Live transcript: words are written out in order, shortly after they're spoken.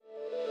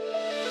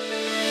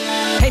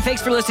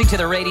Thanks for listening to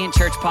the Radiant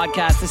Church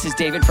podcast. This is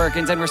David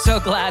Perkins, and we're so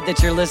glad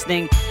that you're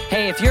listening.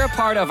 Hey, if you're a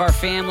part of our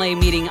family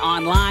meeting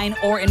online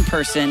or in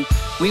person,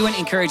 we would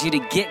encourage you to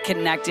get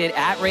connected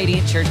at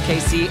Radiant Church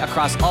KC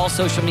across all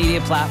social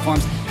media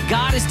platforms.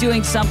 God is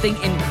doing something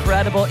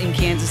incredible in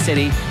Kansas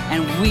City,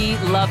 and we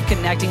love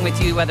connecting with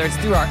you, whether it's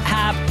through our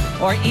app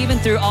or even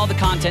through all the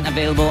content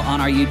available on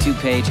our YouTube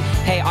page.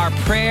 Hey, our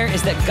prayer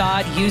is that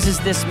God uses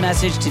this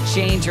message to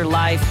change your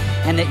life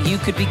and that you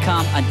could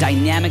become a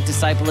dynamic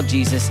disciple of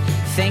Jesus.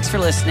 Thanks for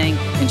listening.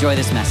 Enjoy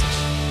this message.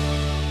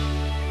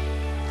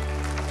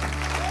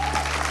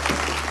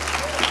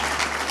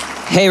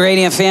 Hey,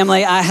 Radiant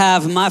family, I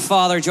have my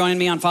father joining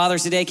me on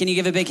Father's Day. Can you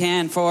give a big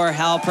hand for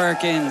Hal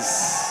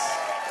Perkins?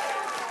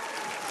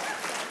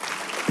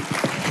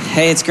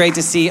 Hey, it's great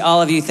to see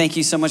all of you. Thank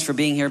you so much for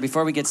being here.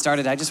 Before we get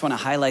started, I just want to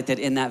highlight that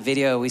in that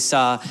video, we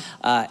saw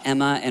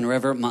Emma and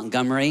River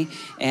Montgomery.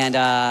 And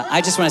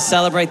I just want to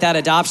celebrate that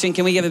adoption.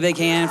 Can we give a big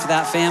hand for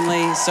that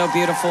family? So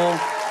beautiful.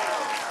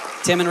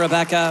 Tim and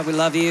Rebecca, we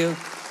love you.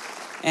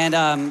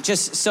 And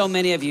just so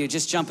many of you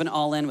just jumping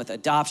all in with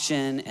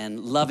adoption and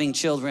loving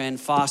children,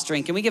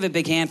 fostering. Can we give a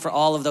big hand for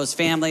all of those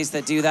families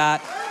that do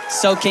that?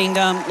 So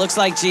kingdom, looks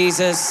like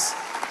Jesus.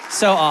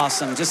 So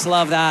awesome. Just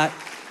love that.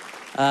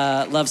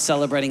 Love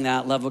celebrating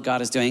that. Love what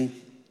God is doing.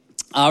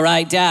 All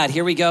right, Dad,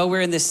 here we go.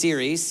 We're in this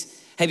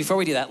series. Hey, before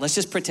we do that, let's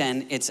just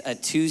pretend it's a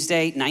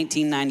Tuesday,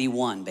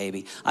 1991,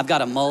 baby. I've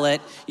got a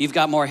mullet. You've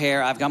got more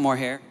hair. I've got more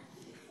hair.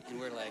 And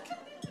we're like,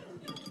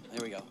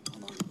 there we go.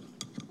 Hold on.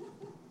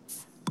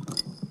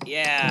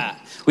 Yeah.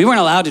 We weren't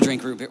allowed to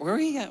drink root beer. Were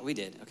we? Yeah, we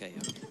did. Okay.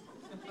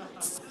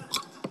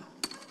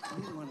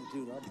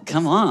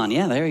 Come on,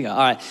 yeah, there you go. All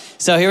right,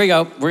 so here we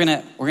go. We're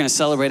gonna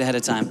celebrate ahead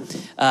of time.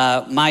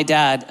 My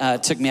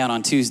dad took me out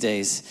on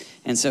Tuesdays,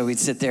 and so we'd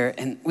sit there,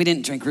 and we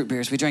didn't drink root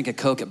beers. We drank a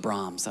Coke at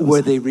Brahms.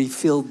 Where they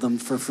refilled them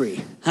for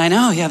free. I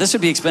know, yeah, this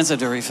would be expensive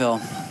to refill.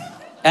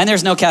 And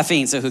there's no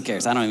caffeine, so who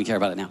cares? I don't even care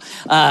about it now.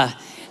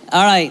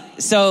 All right,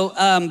 so,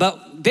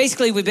 but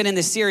basically we've been in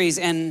this series,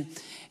 and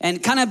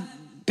kind of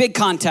big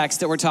context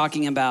that we're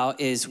talking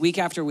about is week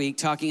after week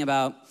talking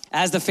about,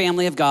 as the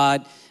family of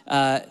God,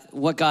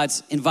 what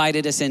God's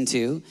invited us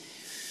into.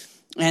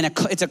 And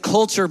it's a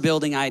culture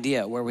building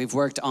idea where we've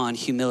worked on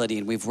humility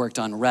and we've worked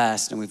on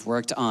rest and we've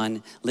worked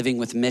on living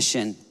with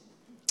mission.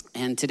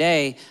 And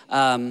today,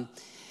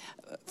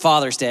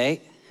 Father's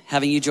Day,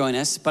 having you join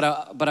us, but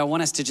I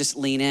want us to just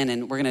lean in,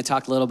 and we're going to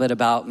talk a little bit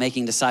about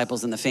making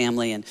disciples in the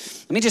family. And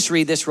let me just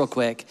read this real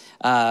quick.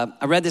 I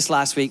read this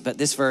last week, but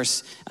this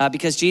verse,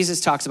 because Jesus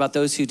talks about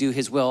those who do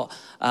his will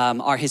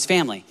are his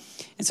family.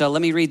 And so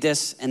let me read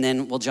this, and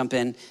then we'll jump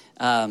in,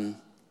 and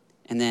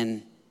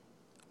then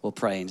we'll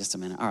pray in just a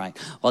minute. All right.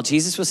 While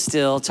Jesus was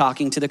still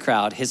talking to the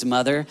crowd, his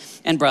mother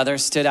and brother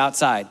stood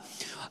outside,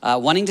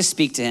 wanting to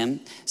speak to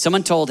him.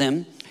 Someone told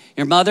him,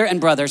 "Your mother and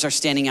brothers are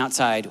standing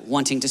outside,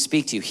 wanting to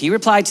speak to you." He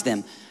replied to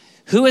them,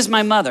 "Who is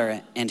my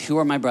mother and who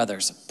are my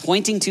brothers?"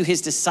 Pointing to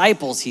his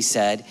disciples, he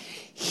said,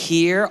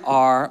 "Here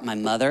are my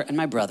mother and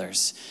my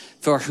brothers.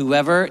 For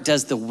whoever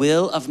does the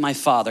will of my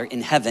Father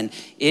in heaven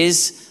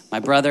is my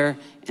brother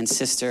and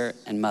sister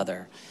and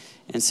mother."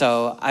 And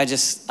so I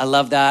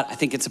love that. I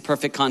think it's a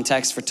perfect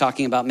context for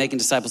talking about making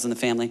disciples in the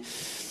family.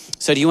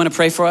 So do you want to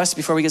pray for us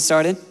before we get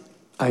started?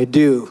 I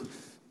do,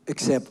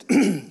 except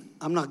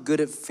I'm not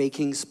good at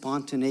faking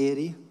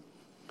spontaneity,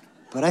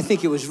 but I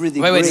think it was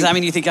really great. Wait, does that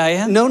mean you think I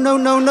am? No.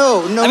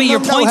 I mean, you're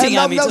pointing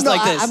at me just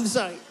like this. I'm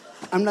sorry.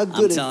 I'm not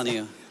good at it. I'm telling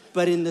you.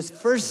 But in this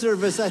first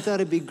service, I thought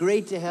it'd be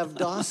great to have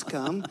Dos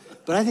come,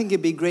 but I think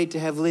it'd be great to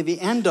have Livy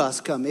and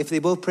Dos come if they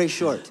both pray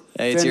short.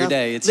 Hey, it's Fair your enough?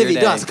 day. It's Livy,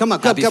 your day. Dos, come on,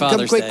 Happy come,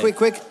 Father's Day. quick.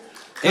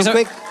 Come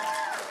quick.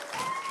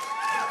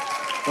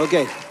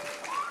 Okay.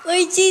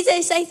 Lord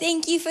Jesus, I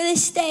thank you for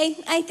this day.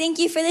 I thank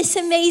you for this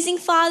amazing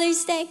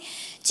Father's Day.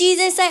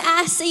 Jesus, I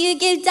ask that you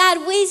give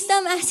Dad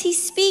wisdom as he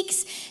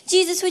speaks.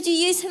 Jesus, would you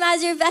use him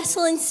as your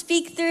vessel and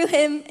speak through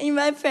him? In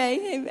my prayer,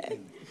 amen.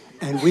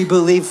 And we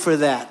believe for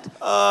that.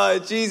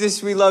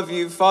 Jesus, we love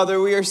you.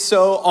 Father, we are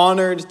so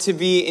honored to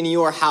be in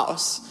your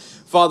house.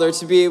 Father,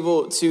 to be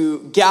able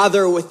to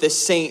gather with the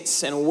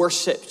saints and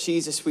worship.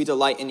 Jesus, we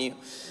delight in you.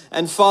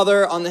 And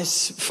Father, on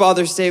this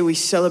Father's Day, we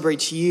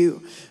celebrate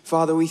you.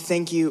 Father, we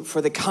thank you for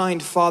the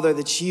kind Father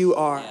that you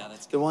are,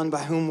 the one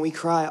by whom we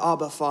cry,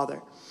 Abba,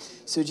 Father.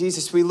 So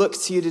Jesus, we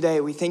look to you today.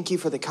 We thank you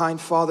for the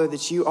kind Father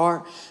that you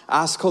are.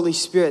 Ask, Holy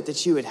Spirit,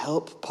 that you would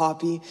help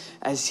Poppy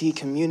as he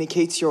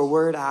communicates your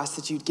word. I ask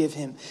that you'd give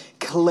him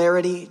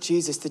clarity,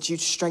 Jesus, that you'd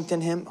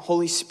strengthen him.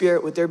 Holy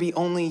Spirit, would there be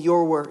only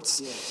your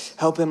words? Yes.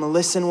 Help him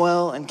listen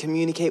well and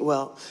communicate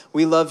well.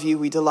 We love you.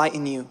 We delight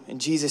in you. In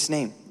Jesus'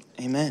 name,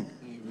 amen.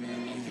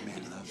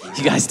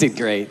 You guys did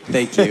great.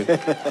 Thank you.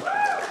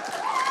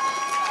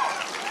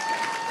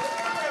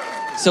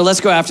 So let's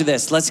go after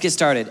this. Let's get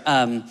started.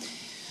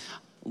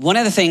 One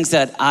of the things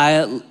that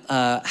I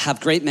have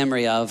great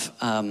memory of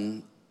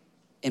in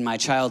my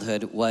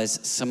childhood was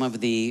some of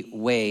the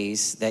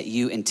ways that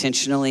you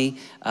intentionally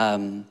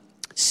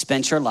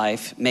spent your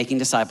life making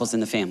disciples in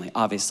the family,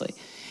 obviously.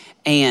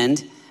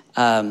 And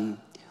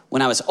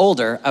when I was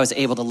older, I was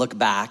able to look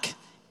back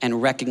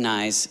and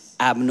recognize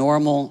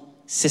abnormal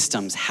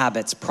systems,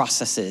 habits,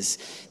 processes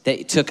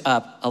that took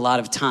up a lot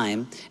of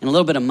time and a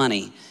little bit of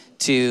money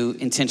to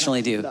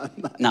intentionally do.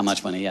 Not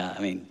much money, yeah.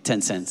 I mean,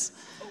 10 cents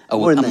a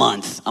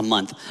month.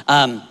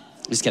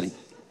 Just kidding.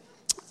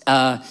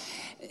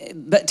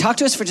 But talk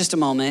to us for just a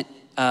moment.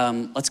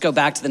 Let's go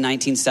back to the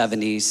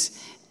 1970s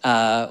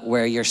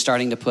where you're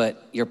starting to put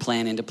your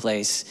plan into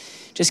place.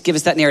 Just give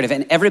us that narrative.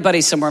 And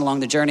everybody somewhere along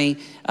the journey,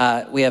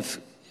 we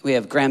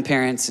have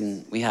grandparents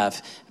and we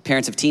have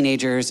parents of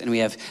teenagers, and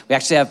we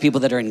actually have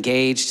people that are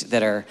engaged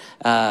that are,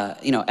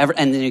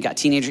 and then you got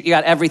teenagers, you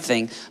got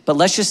everything. But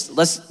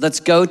let's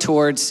go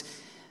towards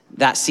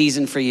that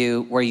season for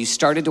you where you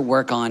started to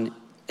work on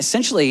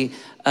essentially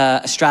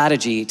a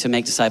strategy to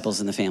make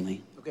disciples in the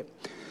family. Okay.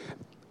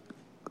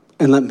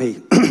 And let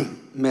me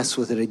mess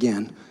with it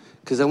again,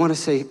 because I want to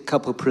say a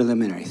couple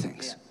preliminary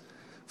things. Yeah.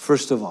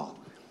 First of all,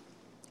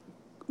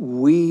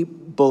 we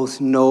both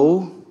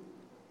know,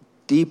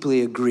 deeply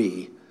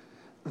agree,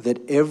 that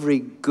every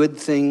good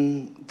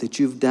thing that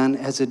you've done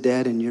as a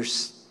dad, and you're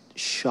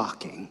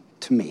shocking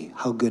to me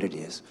how good it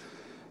is.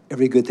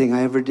 Every good thing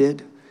I ever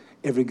did,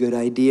 every good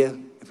idea,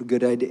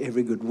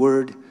 every good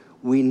word,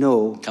 we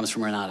know. Comes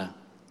from Renata.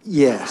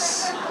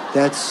 Yes.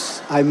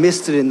 I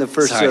missed it in the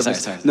first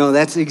service. Sorry. No,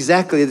 that's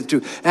exactly the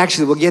truth.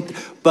 Actually,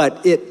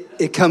 but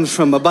it comes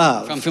from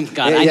above. From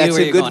God. I knew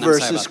where you're going. That's a good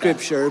verse of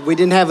scripture. We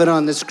didn't have it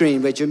on the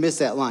screen, but you missed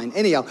that line.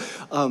 Anyhow,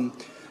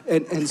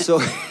 and so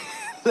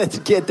let's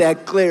get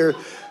that clear.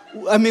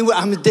 I mean,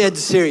 I'm dead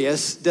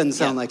serious. Doesn't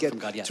sound like it. From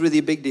God, yeah. It's really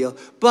a big deal.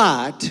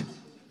 But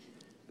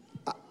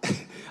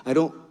I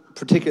don't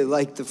particularly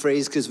like the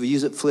phrase because we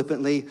use it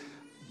flippantly,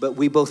 but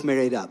we both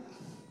married up.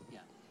 Yeah.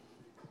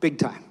 Big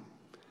time.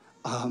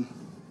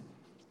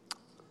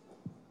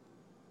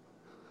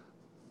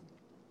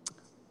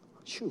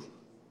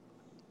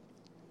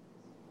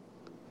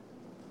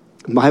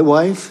 My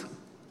wife,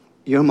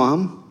 your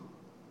mom,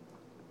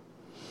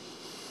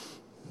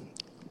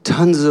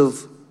 tons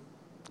of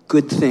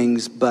good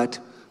things, but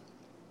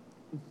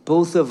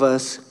both of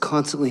us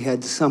constantly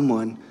had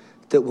someone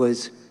that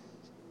was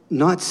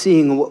not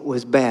seeing what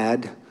was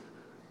bad,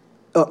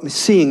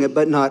 seeing it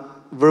but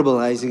not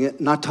verbalizing it,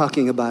 not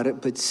talking about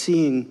it, but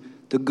seeing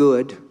the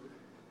good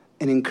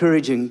and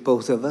encouraging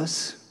both of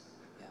us.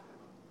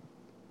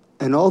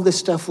 And all the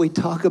stuff we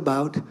talk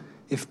about,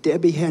 if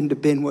Debbie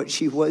hadn't been what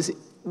she was,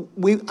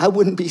 I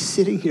wouldn't be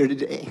sitting here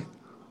today.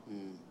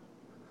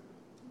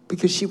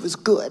 Because she was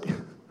good.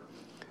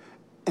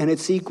 And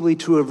it's equally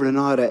true of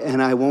Renata,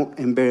 and I won't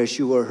embarrass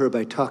you or her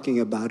by talking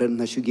about it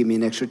unless you give me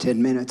an extra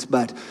 10 minutes.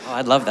 But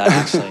I'd love that,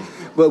 actually.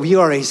 Well, we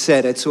already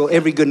said it, so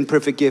every good and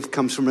perfect gift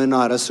comes from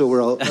Renata, so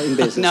we're all in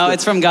business. No,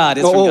 it's from God.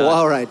 It's from God.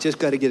 All right, just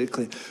got to get it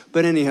clear.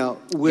 But anyhow,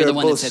 we're You're the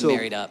one both that said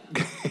married up.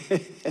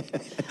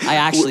 I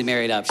actually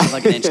married up. She's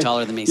like an inch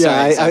taller than me.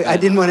 Yeah, Sorry, I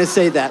didn't want to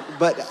say that,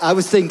 but I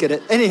was thinking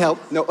it. Anyhow,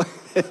 no.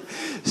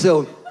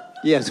 So,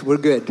 yes, we're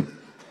good.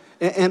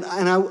 And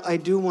I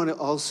do want to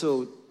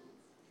also,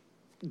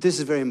 this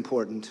is very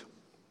important.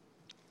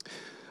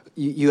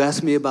 You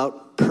asked me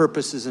about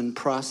purposes and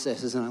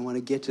processes, and I want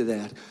to get to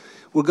that.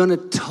 We're going to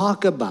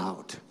talk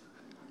about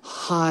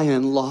high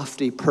and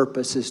lofty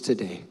purposes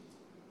today.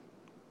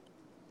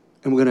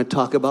 And we're going to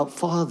talk about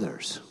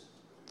fathers.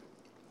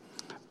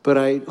 But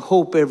I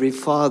hope every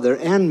father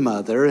and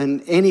mother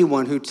and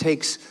anyone who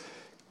takes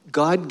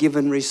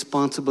God-given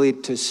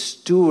responsibility to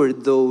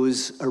steward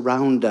those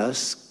around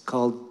us,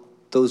 called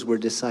those we're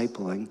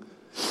discipling,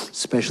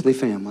 especially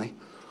family,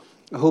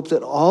 I hope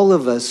that all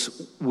of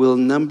us will,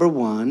 number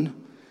one,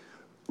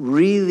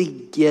 really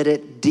get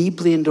it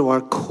deeply into our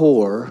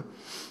core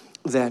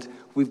that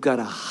we've got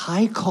a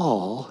high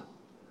call,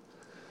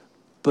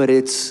 but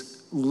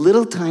it's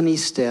little tiny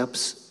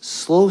steps,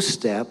 slow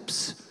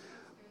steps,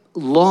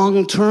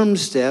 long-term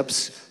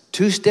steps,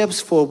 2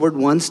 steps forward,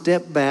 1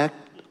 step back,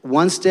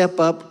 1 step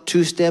up,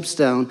 2 steps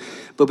down.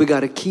 But we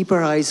got to keep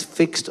our eyes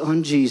fixed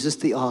on Jesus,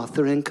 the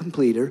author and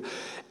completer,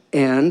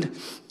 and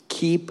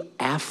keep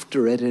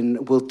after it.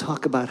 And we'll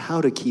talk about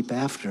how to keep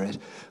after it.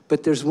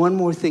 But there's one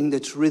more thing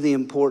that's really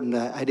important.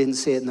 I didn't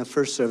say it in the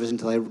first service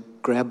until I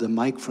grabbed the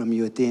mic from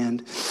you at the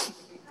end.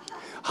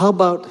 How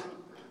about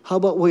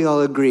we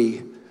all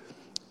agree,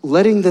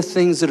 letting the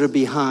things that are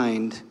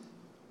behind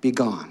be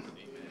gone?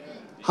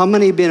 How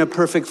many have been a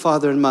perfect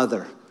father and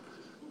mother?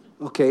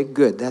 Okay,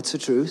 good. That's the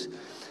truth.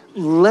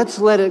 Let's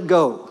let it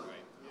go.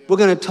 We're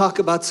going to talk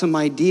about some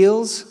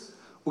ideals.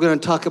 We're going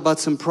to talk about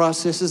some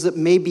processes that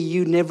maybe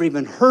you never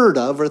even heard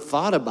of or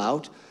thought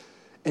about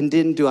and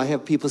didn't do. I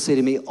have people say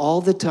to me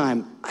all the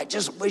time, I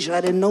just wish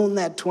I'd have known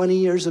that 20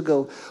 years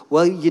ago.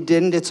 Well, you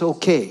didn't. It's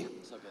okay.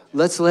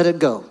 Let's let it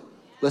go.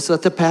 Let's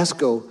let the past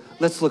go.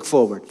 Let's look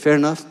forward. Fair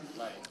enough?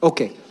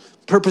 Okay.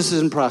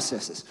 Purposes and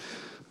processes.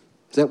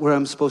 Is that where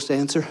I'm supposed to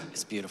answer?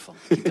 It's beautiful.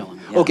 Keep going.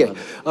 Yeah, okay.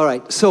 All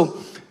right.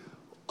 So,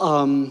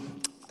 I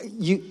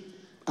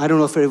don't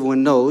know if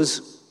everyone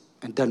knows,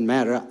 it doesn't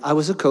matter. I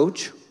was a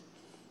coach,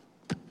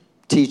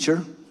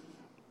 teacher,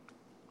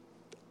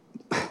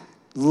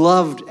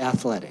 loved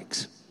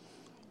athletics.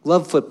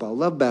 Loved football,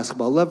 loved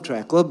basketball, loved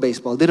track, loved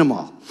baseball, did them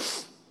all.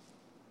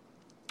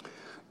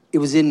 It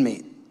was in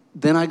me.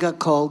 Then I got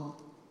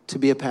called to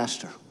be a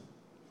pastor.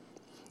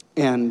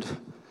 And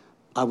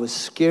I was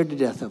scared to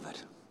death of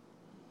it.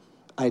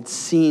 I'd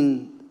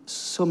seen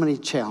so many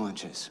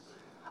challenges.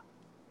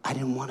 I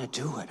didn't want to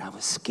do it. I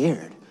was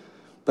scared.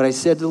 But I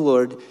said to the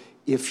Lord,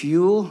 if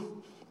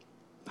you,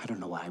 I don't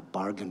know why I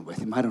bargained with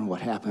him. I don't know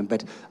what happened.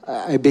 But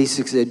I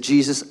basically said,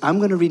 Jesus, I'm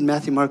going to read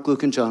Matthew, Mark,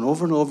 Luke, and John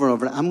over and over and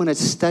over. I'm going to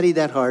study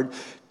that hard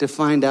to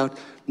find out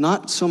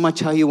not so much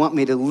how you want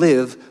me to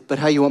live, but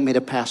how you want me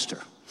to pastor.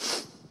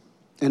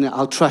 And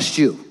I'll trust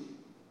you.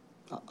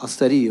 I'll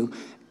study you.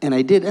 And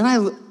I did.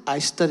 And I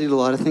studied a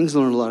lot of things,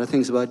 learned a lot of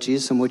things about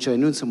Jesus, some which I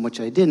knew and some which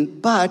I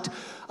didn't. But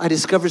I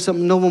discovered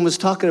something no one was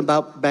talking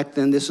about back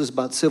then. This was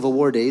about Civil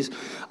War days.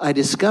 I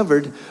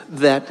discovered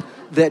that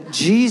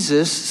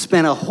Jesus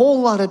spent a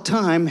whole lot of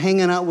time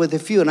hanging out with a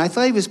few. And I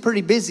thought he was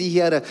pretty busy. He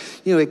had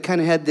he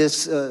kind of had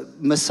this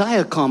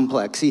Messiah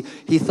complex. He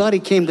thought he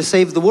came to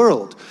save the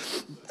world.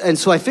 And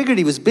so I figured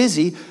he was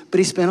busy, but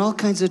he spent all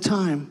kinds of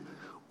time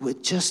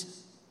with just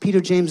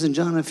Peter, James, and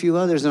John, and a few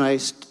others. And I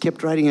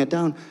kept writing it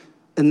down.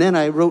 And then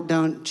I wrote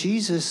down,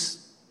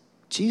 Jesus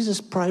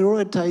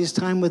prioritized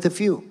time with a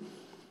few.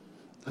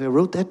 I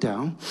wrote that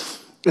down.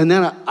 And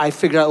then I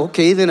figured out,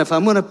 okay, then if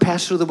I'm going to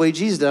pastor the way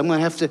Jesus did, I'm going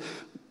to have to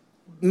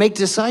make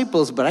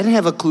disciples. But I didn't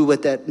have a clue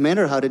what that meant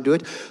or how to do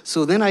it.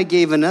 So then I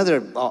gave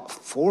another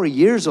 4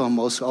 years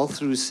almost, all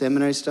through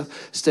seminary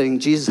stuff, studying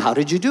Jesus. How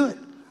did you do it?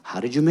 How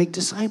did you make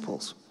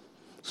disciples?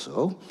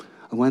 So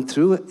I went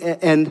through it.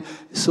 And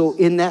so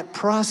in that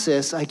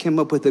process, I came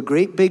up with a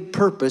great big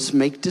purpose,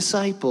 make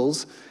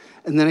disciples.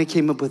 And then I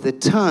came up with a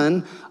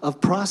ton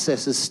of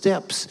processes,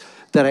 steps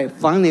that I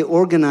finally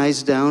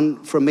organized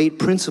down from 8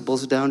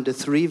 principles down to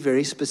 3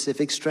 very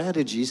specific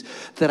strategies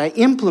that I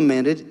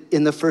implemented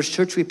in the first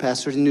church we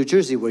pastored in New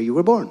Jersey, where you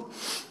were born.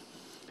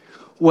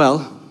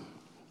 Well,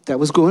 that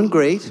was going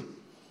great.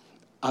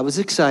 I was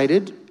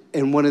excited.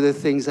 And one of the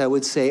things I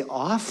would say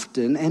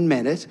often, and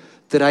meant it,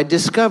 that I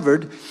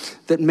discovered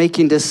that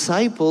making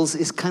disciples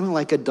is kind of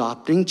like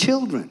adopting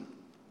children.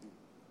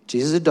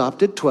 Jesus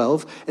adopted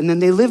 12, and then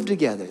they lived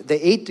together. They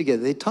ate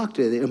together. They talked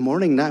together in the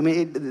morning, night. I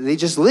mean, they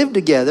just lived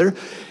together.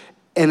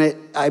 And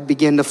I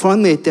began to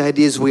formulate the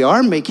ideas we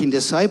are making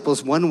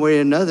disciples one way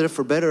or another,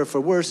 for better or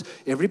for worse.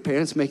 Every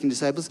parent's making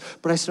disciples.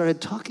 But I started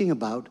talking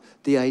about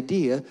the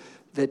idea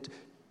that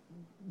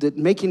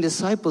making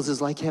disciples is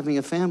like having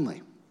a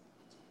family.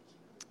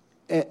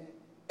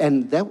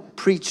 And that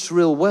preached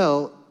real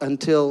well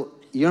until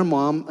your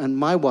mom and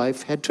my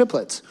wife had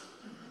triplets.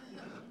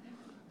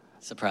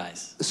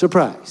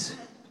 Surprise.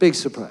 Big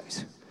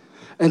surprise.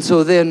 And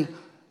so then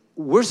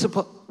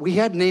we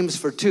had names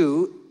for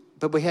 2,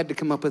 but we had to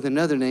come up with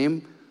another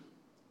name.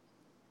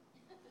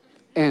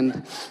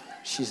 And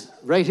she's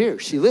right here.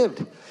 She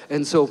lived.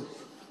 And so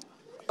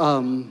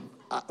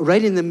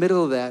right in the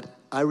middle of that,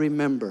 I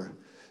remember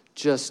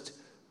just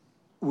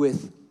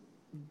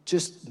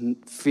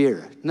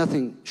fear,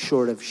 nothing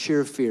short of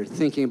sheer fear,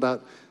 thinking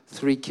about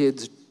 3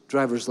 kids,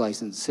 driver's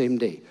license, same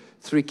day.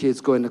 3 kids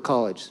going to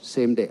college,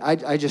 same day.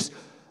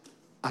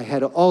 I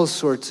had all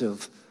sorts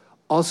of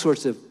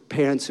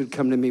parents who'd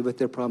come to me with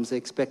their problems. They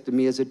expected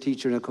me as a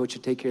teacher and a coach to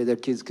take care of their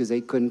kids because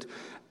they couldn't.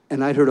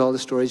 And I'd heard all the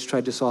stories,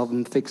 tried to solve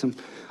them, fix them.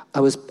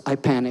 I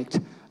panicked,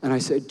 and I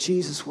said,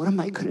 Jesus, what am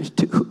I going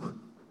to do?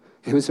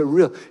 It was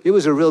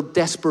a real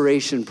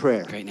desperation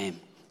prayer. Great name.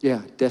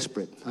 Yeah,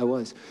 desperate. I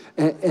was.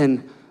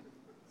 And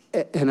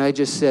I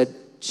just said,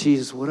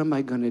 Jesus, what am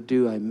I going to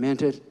do? I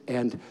meant it.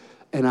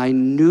 And I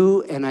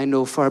knew, and I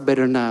know far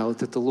better now,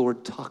 that the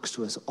Lord talks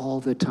to us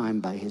all the time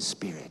by his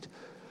Spirit.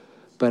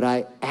 But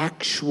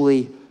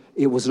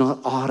it was not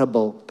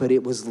audible, but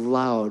it was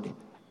loud.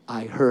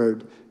 I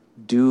heard,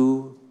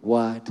 do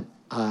what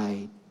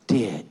I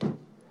did.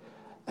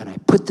 And I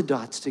put the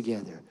dots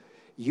together.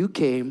 You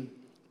came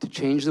to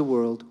change the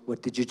world.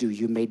 What did you do?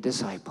 You made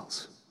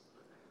disciples.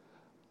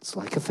 It's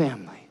like a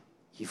family.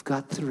 You've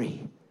got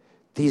 3.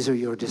 These are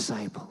your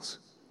disciples.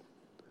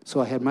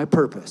 So I had my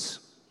purpose.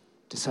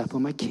 Disciple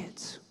my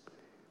kids.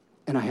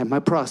 And I have my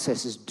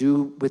processes,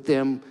 do with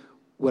them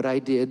what I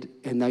did,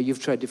 and now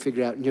you've tried to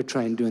figure out, and you're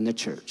trying to do in the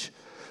church.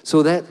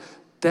 So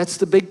that's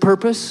the big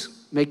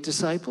purpose, make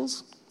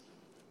disciples.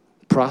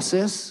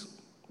 Process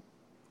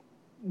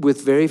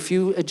with very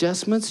few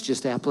adjustments,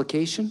 just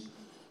application.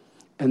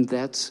 And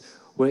that's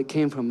where it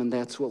came from, and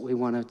that's what we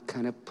want to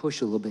kind of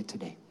push a little bit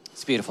today.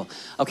 It's beautiful.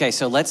 Okay,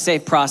 so let's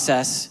save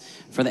process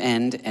for the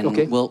end, and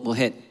okay. we'll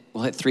hit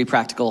 3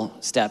 practical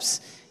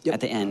steps. Yep.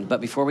 At the end.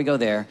 But before we go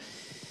there,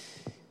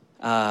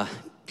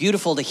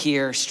 beautiful to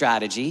hear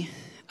strategy.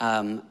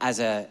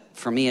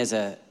 For me as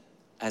a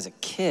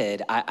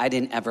kid, I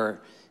didn't ever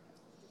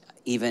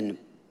even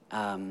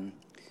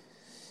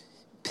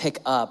pick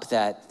up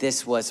that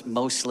this was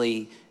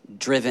mostly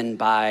driven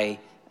by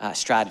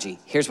strategy.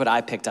 Here's what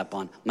I picked up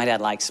on. My dad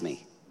likes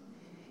me.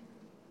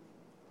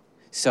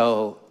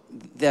 So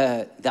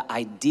the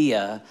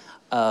idea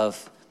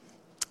of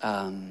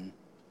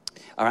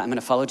all right, I'm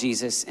going to follow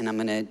Jesus, and I'm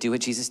going to do what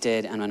Jesus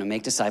did, and I'm going to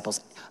make disciples.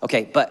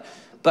 Okay, but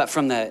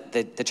from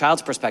the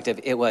child's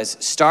perspective, it was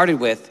started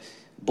with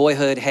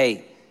boyhood.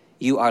 Hey,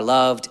 you are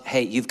loved.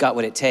 Hey, you've got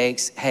what it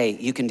takes. Hey,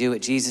 you can do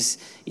what Jesus,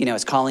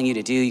 is calling you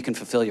to do. You can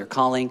fulfill your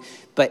calling.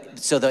 But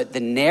so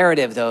the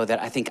narrative, though,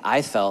 that I think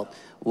I felt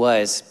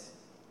was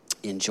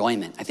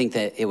enjoyment. I think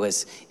that it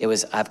was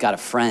I've got a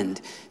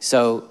friend.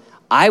 So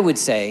I would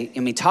say,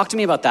 talk to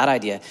me about that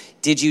idea.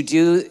 Did you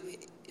do,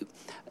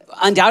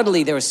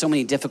 undoubtedly there were so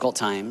many difficult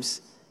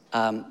times,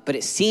 but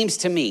it seems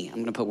to me, I'm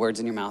going to put words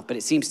in your mouth, but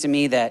it seems to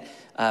me that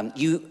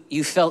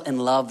you fell in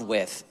love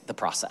with the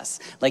process.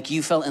 Like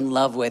you fell in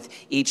love with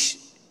each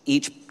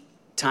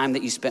time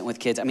that you spent with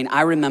kids.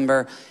 I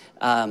remember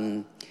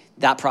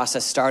that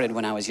process started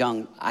when I was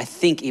young. I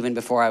think even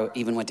before I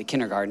even went to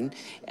kindergarten.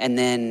 And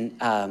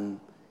then,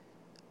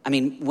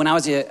 when I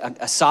was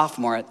a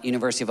sophomore at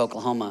University of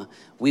Oklahoma,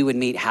 we would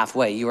meet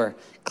halfway. You were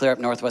clear up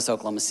northwest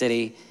Oklahoma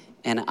City,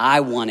 and I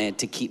wanted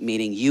to keep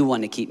meeting. You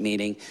wanted to keep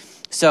meeting.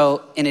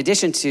 So in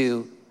addition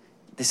to,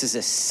 this is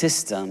a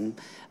system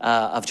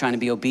of trying to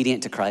be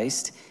obedient to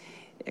Christ,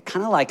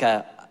 kind of like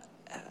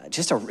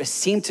it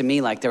seemed to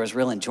me like there was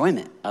real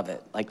enjoyment of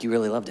it, like you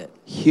really loved it.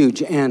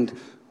 Huge. And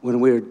when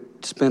we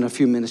spent a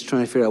few minutes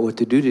trying to figure out what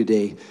to do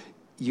today,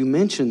 you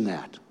mentioned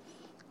that.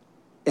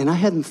 And I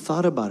hadn't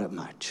thought about it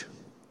much.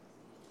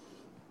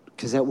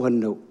 Because that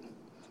wasn't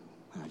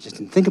I just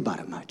didn't think about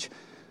it much.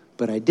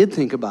 But I did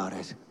think about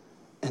it.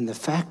 And the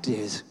fact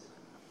is,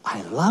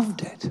 I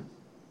loved it.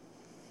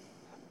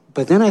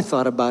 But then I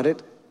thought about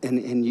it,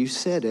 and you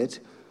said it,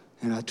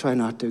 and I try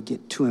not to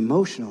get too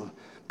emotional,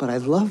 but I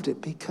loved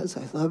it because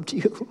I loved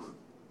you.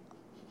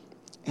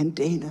 And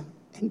Dana,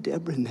 and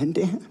Deborah, and then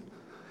Dan.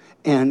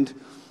 And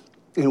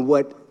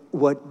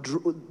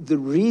the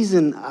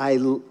reason I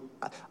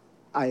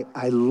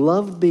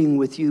loved being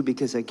with you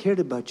because I cared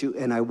about you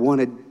and I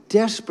wanted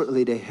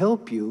desperately to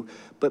help you,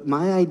 but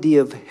my idea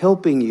of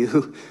helping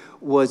you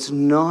was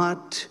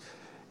not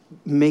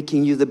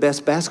making you the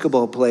best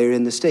basketball player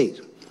in the state.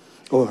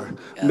 That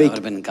would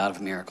have been God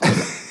of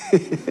miracles.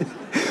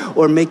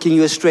 Or making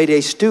you a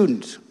straight-A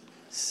student,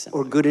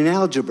 or good in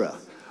algebra,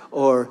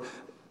 or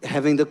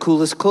having the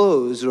coolest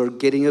clothes, or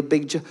getting a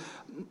big job.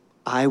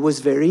 I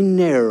was very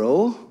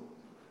narrow.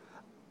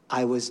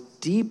 I was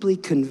deeply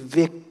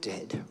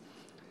convicted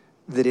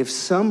that if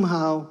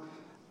somehow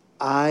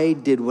I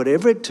did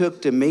whatever it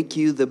took to make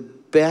you the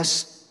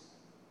best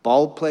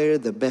ball player,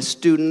 the best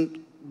student,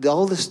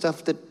 all the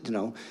stuff that,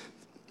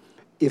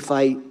 if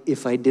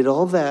I did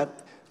all that,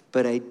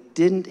 but I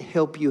didn't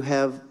help you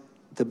have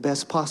the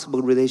best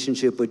possible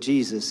relationship with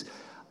Jesus,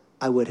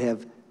 I would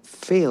have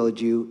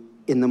failed you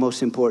in the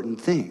most important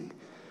thing.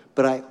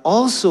 But I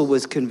also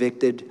was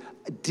convicted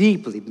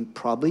deeply,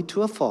 probably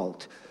to a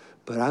fault,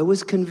 but I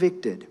was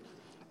convicted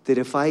that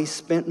if I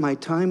spent my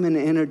time and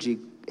energy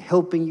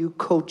helping you,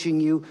 coaching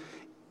you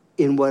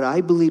in what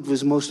I believed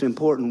was most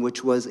important,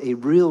 which was a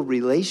real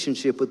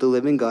relationship with the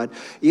living God,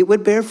 it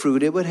would bear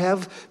fruit, it would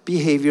have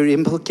behavior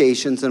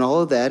implications and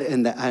all of that,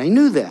 and I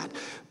knew that.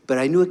 But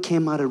I knew it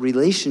came out of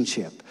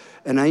relationship.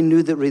 And I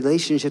knew that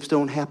relationships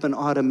don't happen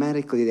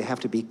automatically. They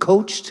have to be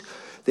coached,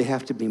 they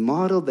have to be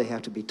modeled, they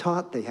have to be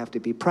taught, they have to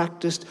be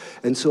practiced.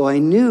 And so I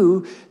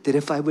knew that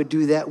if I would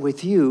do that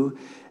with you,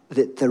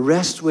 that the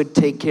rest would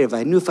take care of it.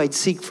 I knew if I'd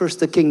seek first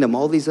the kingdom,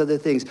 all these other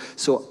things.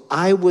 So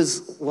I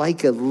was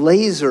like a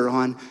laser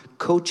on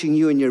coaching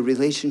you in your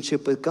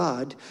relationship with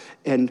God.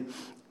 And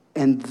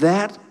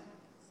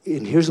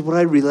here's what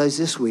I realized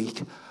this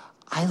week.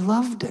 I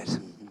loved it.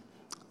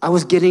 I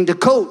was getting to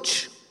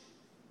coach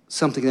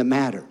something that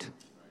mattered.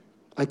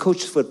 I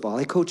coached football.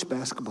 I coached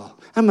basketball.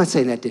 I'm not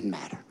saying that didn't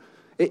matter.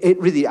 It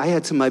really, I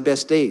had some of my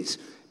best days.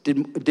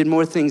 Did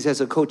more things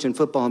as a coach in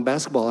football and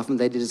basketball often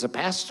than I did as a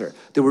pastor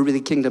that were really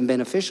kingdom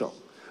beneficial.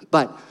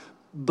 But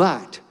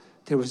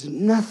there was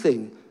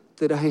nothing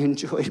that I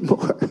enjoyed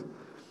more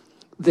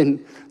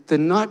than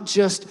not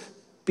just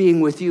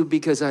being with you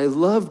because I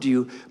loved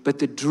you, but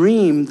the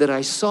dream that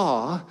I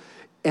saw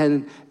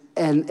and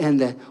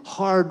the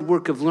hard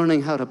work of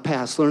learning how to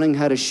pass, learning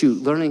how to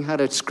shoot, learning how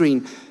to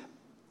screen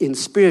in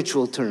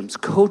spiritual terms,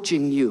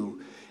 coaching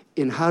you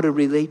in how to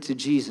relate to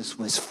Jesus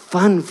was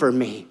fun for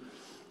me.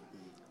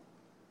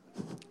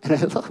 And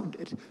I loved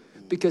it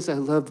because I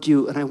loved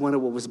you and I wanted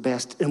what was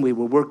best, and we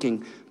were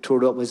working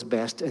toward what was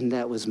best, and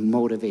that was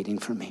motivating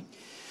for me.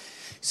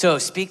 So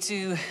speak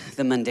to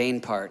the mundane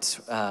parts,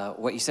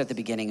 what you said at the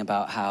beginning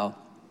about how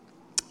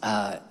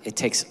it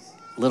takes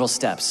little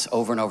steps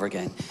over and over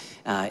again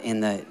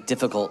in the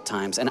difficult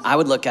times. And I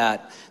would look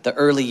at the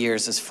early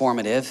years as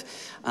formative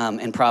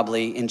and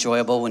probably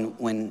enjoyable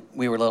when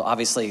we were little.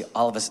 Obviously,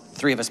 all of us,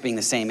 three of us being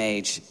the same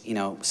age,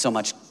 so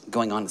much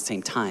going on at the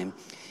same time.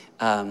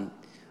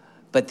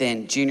 But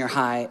then junior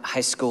high,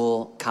 high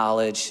school,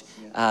 college,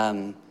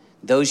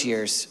 those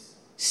years,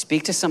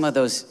 speak to some of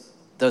those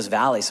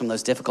valleys, some of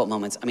those difficult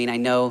moments. I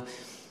know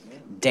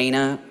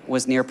Dana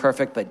was near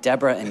perfect, but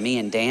Deborah and me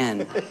and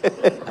Dan,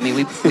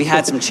 we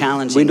had some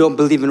challenges. We don't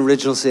believe in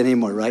original sin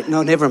anymore, right?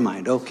 No, never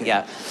mind. Okay.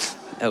 Yeah.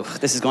 Oh,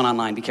 this is going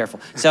online. Be careful.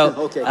 So,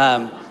 Okay.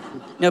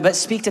 no, but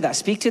speak to that.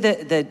 Speak to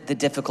the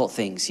difficult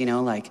things, you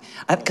know, like,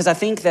 because I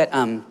think that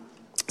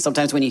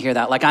sometimes when you hear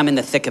that, like I'm in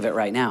the thick of it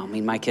right now. I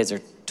mean, my kids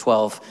are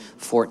 12,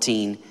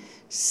 14,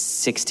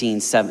 16,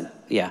 7,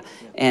 yeah.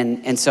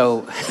 And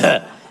so,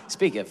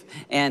 speak of,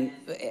 and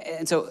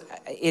so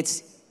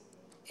it's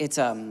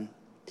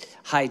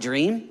high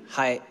dream,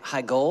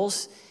 high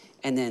goals,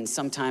 and then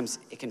sometimes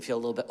it can feel a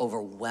little bit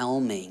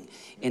overwhelming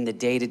in the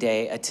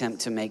day-to-day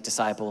attempt to make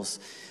disciples.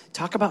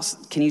 Talk about,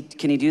 can you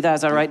do that?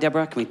 Is that right,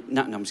 Deborah? Can we?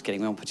 No, I'm just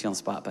kidding. We won't put you on the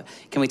spot, but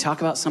can we talk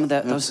about some of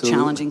those Absolutely.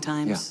 challenging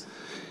times?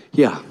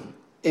 Yeah.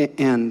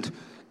 And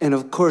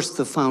of course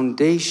the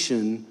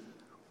foundation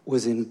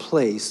was in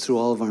place through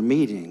all of our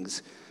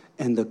meetings,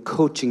 and the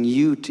coaching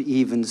you to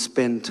even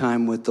spend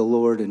time with the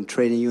Lord and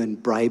training you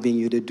and bribing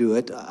you to do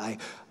it. I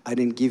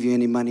didn't give you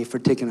any money for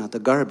taking out the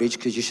garbage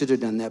because you should have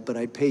done that, but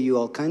I'd pay you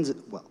all kinds of,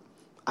 well,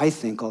 I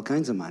think all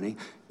kinds of money.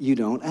 You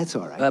don't. That's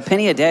all right. A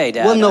penny a day,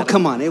 Dad. Well, no,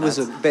 come on. It was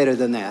better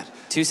than that.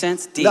 2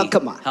 cents? D. No,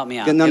 come on. Help me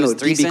out. No, It was no,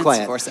 3 be cents,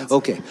 quiet. 4 cents?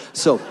 Okay,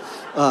 so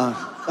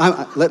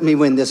let me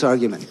win this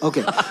argument.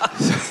 Okay.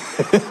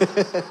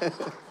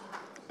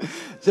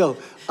 So,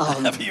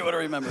 If you would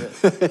remember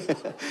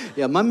it.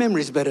 yeah, my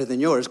memory's better than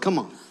yours. Come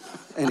on.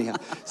 Anyhow,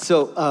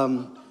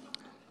 so,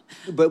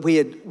 but we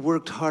had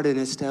worked hard in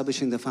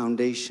establishing the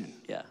foundation.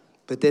 Yeah.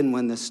 But then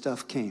when the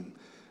stuff came,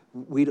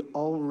 we'd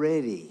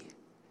already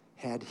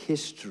had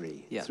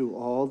history through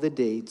all the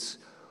dates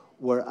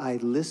where I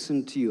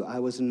listened to you. I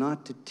was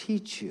not to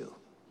teach you.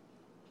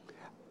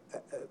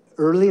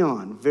 Early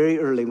on, very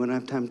early, when I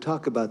have time to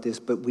talk about this,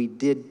 but we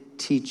did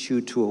teach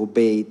you to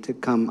obey, to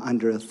come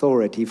under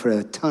authority for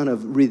a ton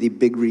of really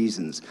big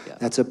reasons. Yeah.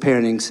 That's a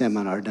parenting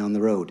seminar down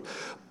the road.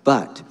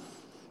 But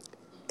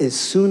as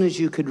soon as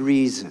you could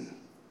reason,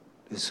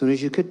 as soon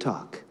as you could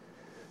talk,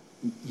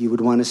 you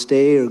would want to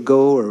stay or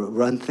go or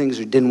run things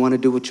or didn't want to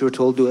do what you were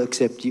told to,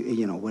 except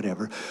you know,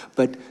 whatever.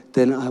 But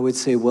then I would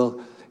say, well,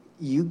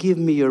 you give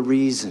me a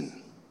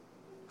reason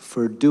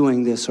for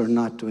doing this or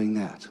not doing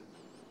that.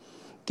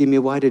 Give me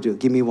why to do it.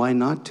 Give me why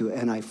not to.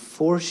 And I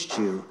forced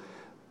you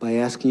by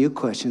asking you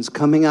questions,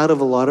 coming out of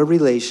a lot of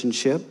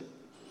relationship,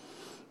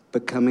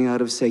 but coming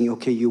out of saying,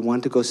 okay, you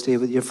want to go stay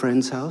with your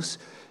friend's house?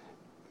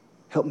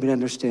 Help me to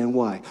understand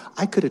why.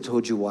 I could have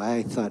told you why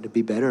I thought it'd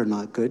be better or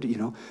not good, you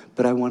know,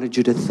 but I wanted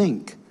you to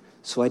think.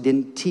 So I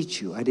didn't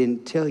teach you. I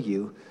didn't tell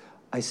you.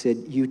 I said,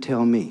 you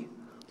tell me.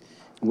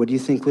 What do you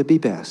think would be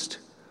best?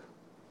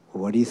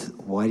 Why do you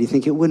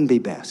think it wouldn't be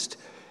best?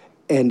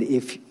 And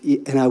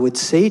I would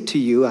say to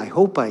you, I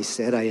hope I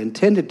said, I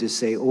intended to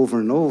say over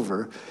and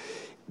over,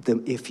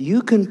 if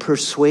you can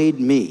persuade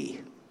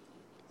me,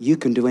 you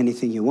can do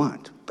anything you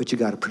want, but you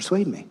got to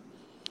persuade me.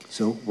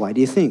 So why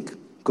do you think?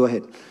 Go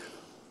ahead.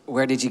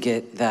 Where did you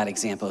get that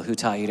example? Who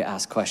taught you to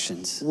ask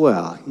questions?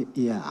 Well,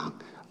 yeah.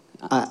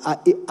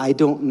 I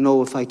don't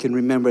know if I can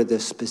remember the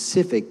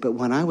specific, but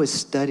when I was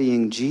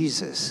studying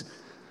Jesus,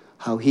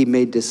 how he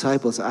made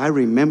disciples, I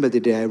remember the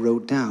day I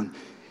wrote down,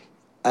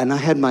 and I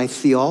had my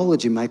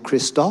theology, my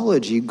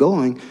Christology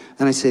going,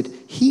 and I said,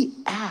 he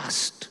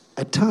asked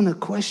a ton of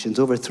questions,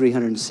 over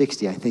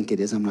 360, I think it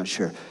is, I'm not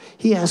sure.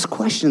 He asked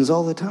questions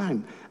all the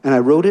time, and I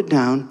wrote it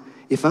down.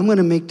 If I'm going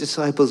to make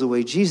disciples the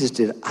way Jesus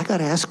did, I got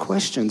to ask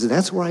questions.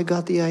 That's where I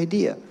got the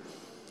idea.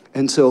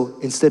 And so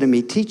instead of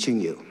me teaching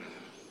you,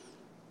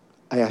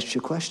 I asked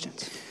you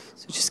questions.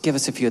 So just give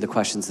us a few of the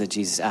questions that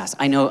Jesus asked.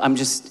 I know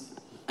this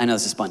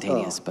is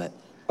spontaneous, but.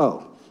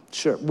 Oh,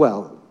 sure.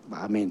 Well,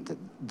 I mean,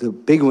 the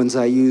big ones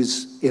I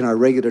use in our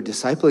regular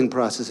discipling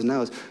process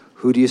now is,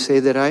 who do you say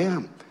that I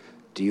am?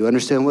 Do you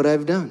understand what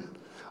I've done?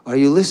 Are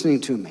you listening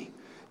to me?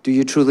 Do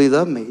you truly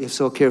love me? If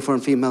so, care for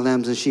and feed my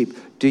lambs and sheep.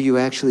 Do you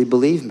actually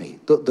believe me?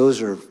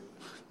 Those are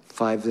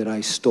 5 that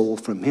I stole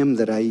from him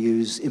that I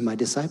use in my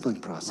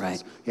discipling process.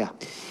 Right. Yeah.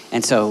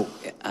 And so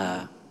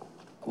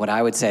what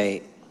I would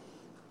say,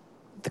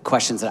 the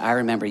questions that I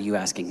remember you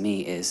asking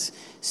me is,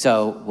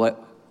 so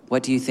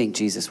what do you think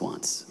Jesus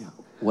wants? Yeah.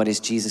 What is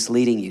Jesus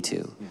leading you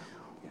to? Yeah.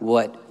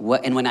 What?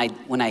 And when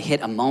I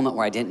hit a moment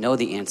where I didn't know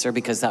the answer,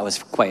 because that was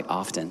quite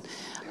often,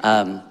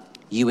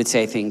 you would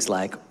say things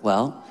like,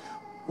 well,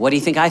 what do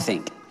you think I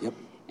think? Yep.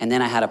 And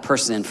then I had a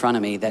person in front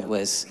of me that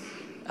was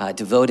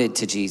devoted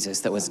to Jesus,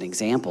 that was an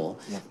example,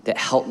 that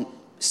helped,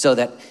 so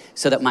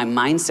that my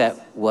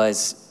mindset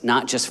was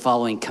not just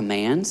following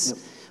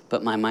commands,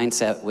 but my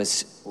mindset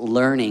was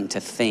learning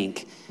to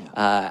think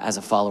as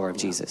a follower of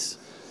Jesus.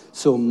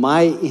 So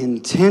my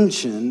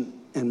intention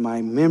and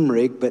my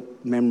memory,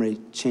 but memory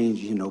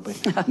changed, you know,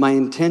 but my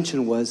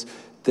intention was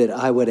that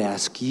I would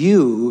ask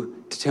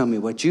you to tell me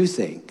what you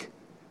think.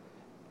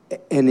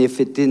 And if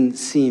it didn't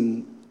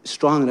seem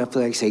strong enough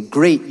that I say,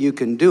 great, you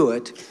can do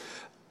it,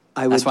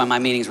 That's why my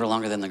meetings were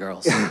longer than the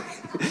girls.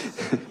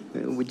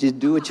 Would you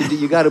do what you do?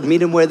 You got to meet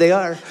them where they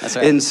are. That's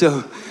right. And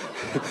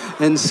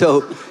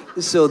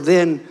so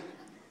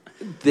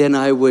then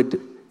I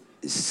would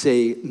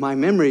say, my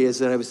memory is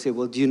that I would say,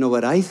 well, do you know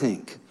what I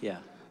think? Yeah.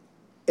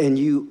 And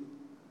you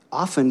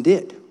often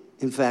did.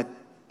 In fact,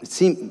 it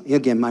seemed,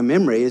 again, my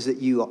memory is that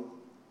you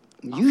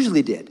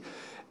usually did.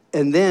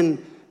 And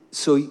then,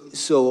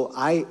 so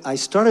I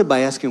started by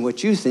asking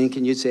what you think,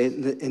 and you'd say,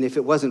 and if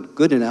it wasn't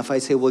good enough,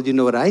 I'd say, well, you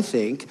know what I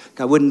think?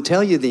 I wouldn't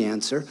tell you the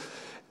answer.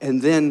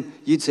 And then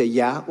you'd say,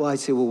 yeah. Well, I'd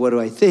say, well, what do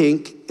I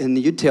think? And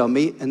you'd tell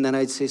me, and then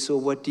I'd say, so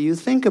what do you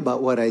think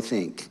about what I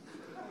think?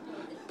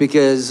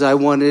 Because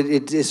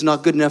it's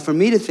not good enough for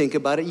me to think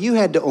about it. You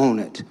had to own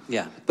it.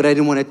 Yeah. But I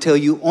didn't want to tell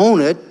you,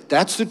 own it.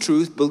 That's the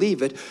truth,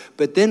 believe it.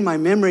 But then my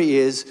memory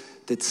is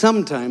that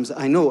sometimes,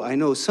 I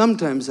know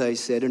sometimes I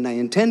said, and I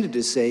intended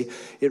to say,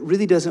 it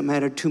really doesn't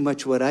matter too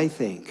much what I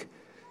think.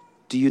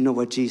 Do you know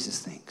what Jesus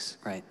thinks?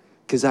 Right.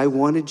 Because I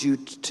wanted you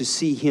to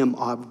see him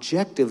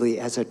objectively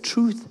as a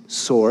truth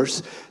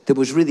source that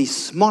was really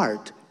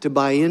smart to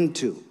buy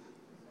into.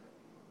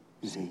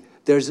 Mm-hmm.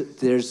 There's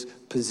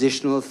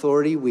positional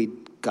authority. We've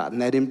gotten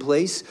that in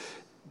place.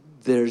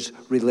 There's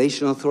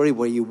relational authority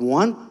where you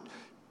want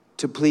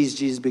to please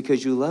Jesus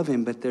because you love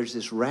him, but there's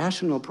this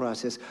rational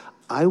process.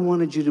 I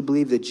wanted you to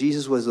believe that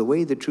Jesus was the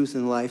way, the truth,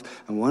 and the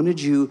life. I wanted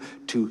you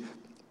to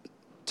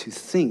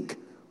think,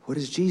 what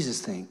does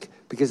Jesus think?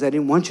 Because I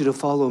didn't want you to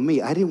follow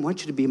me. I didn't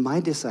want you to be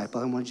my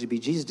disciple. I wanted you to be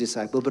Jesus'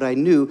 disciple, but I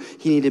knew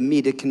he needed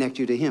me to connect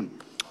you to him.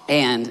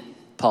 And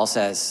Paul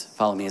says,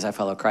 follow me as I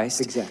follow Christ.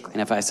 Exactly.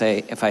 And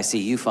if I see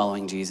you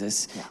following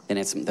Jesus, then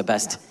it's the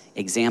best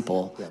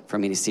example for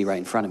me to see right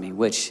in front of me,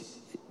 which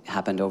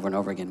happened over and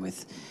over again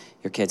with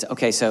your kids.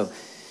 Okay, so.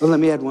 Well, let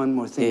me add one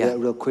more thing to that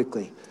real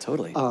quickly.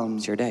 Totally.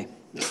 It's your day.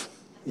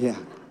 Yeah,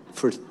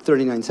 for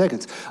 39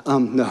 seconds.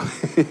 No.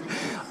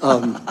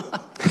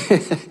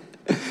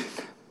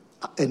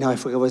 And now I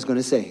forgot what I was going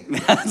to say.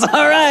 That's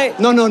all right.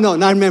 No,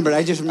 I remembered.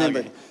 I just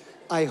remembered. Okay.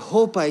 I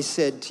hope I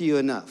said to you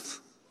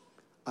enough.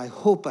 I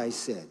hope I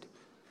said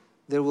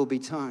there will be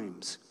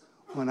times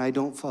when I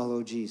don't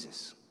follow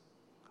Jesus.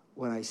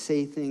 When I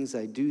say things,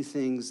 I do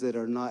things that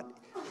are not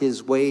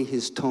his way,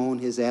 his tone,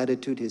 his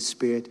attitude, his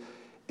spirit.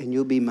 And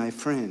you'll be my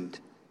friend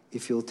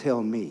if you'll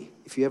tell me.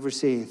 If you ever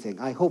say anything.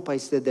 I hope I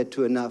said that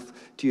to you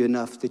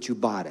enough that you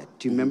bought it.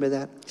 Do you remember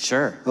that?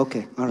 Sure.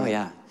 Okay, all right. Oh,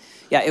 yeah.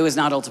 Yeah, it was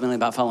not ultimately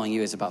about following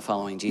you. It was about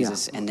following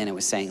Jesus. Yeah. And then it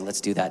was saying,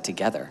 let's do that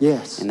together.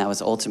 Yes. And that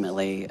was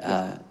ultimately,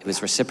 it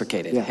was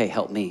reciprocated. Yeah. Hey,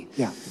 help me.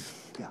 Yeah.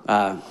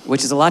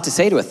 Which is a lot to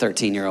say to a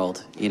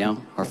 13-year-old,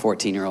 or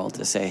 14-year-old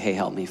to say, hey,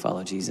 help me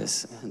follow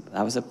Jesus.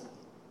 That was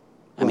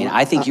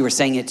I think you were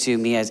saying it to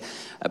me as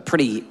a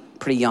pretty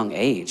young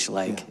age.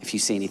 Like, if you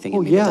see anything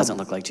in me that doesn't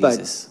look like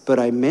Jesus. But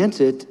I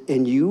meant it,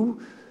 and you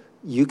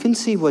can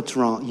see what's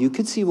wrong. You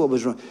could see what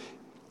was wrong.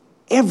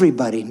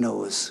 Everybody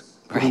knows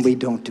when we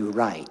don't do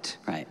right.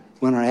 Right.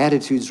 When our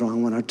attitude's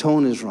wrong, when our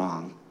tone is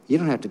wrong. You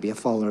don't have to be a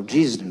follower of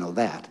Jesus to know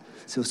that.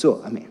 So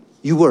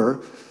you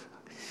were,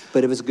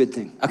 but it was a good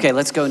thing. Okay,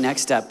 let's go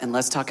next step, and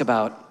let's talk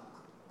about,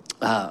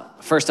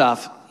 first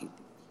off,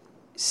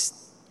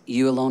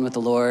 you alone with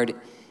the Lord,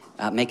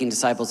 making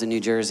disciples in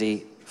New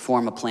Jersey,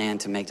 form a plan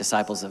to make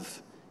disciples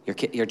of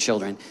your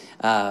children,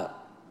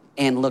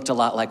 and looked a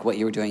lot like what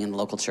you were doing in the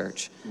local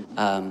church,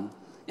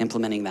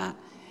 implementing that.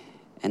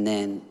 And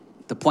then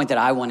the point that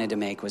I wanted to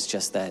make was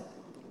just that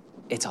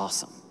it's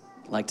awesome.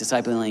 Like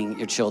discipling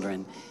your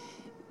children,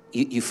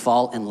 you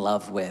fall in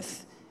love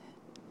with,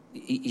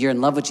 you're in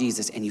love with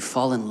Jesus and you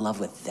fall in love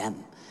with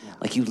them. Yeah.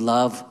 Like you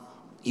love,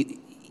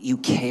 you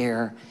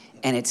care,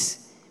 and it's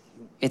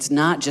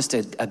not just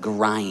a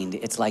grind.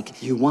 It's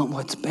like you want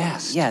what's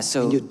best. Yeah,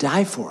 so and you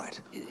die for it.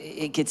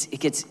 It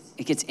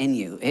gets in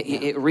you.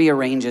 It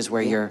rearranges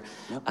where you're.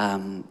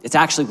 It's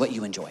actually what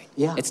you enjoy.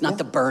 Yeah, it's not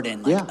the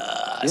burden. Like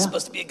I'm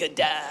supposed to be a good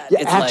dad.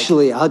 Yeah, it's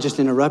actually, I'll just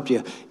interrupt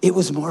you. It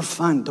was more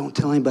fun. Don't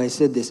tell anybody I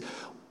said this.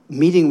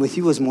 Meeting with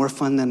you was more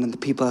fun than the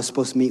people I was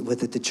supposed to meet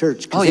with at the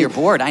church. Oh, you're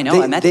bored. I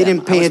know. I met them. They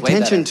didn't pay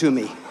attention to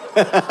me.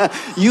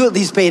 You at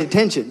least paid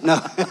attention. No.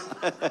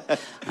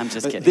 I'm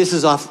just kidding. This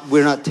is off.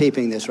 We're not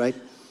taping this, right?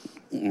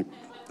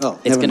 Oh,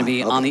 it's going to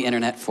be on the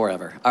internet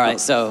forever. All right,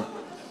 so.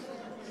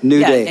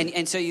 New day.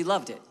 And so you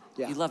loved it.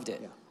 Yeah. You loved it.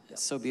 Yeah.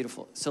 It's so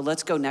beautiful. So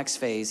let's go next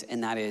phase,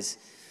 and that is,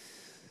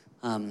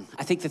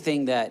 I think the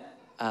thing that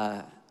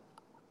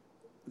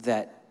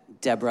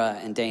Deborah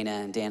and Dana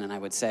and Dan and I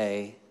would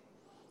say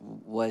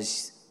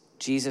was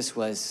Jesus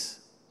was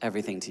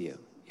everything to you.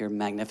 Your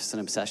magnificent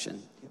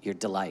obsession, your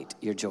delight,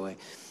 your joy.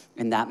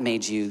 And that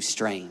made you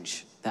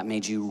strange. That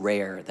made you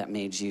rare. That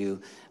made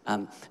you,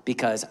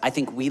 because I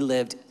think we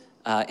lived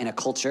in a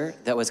culture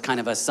that was kind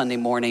of a Sunday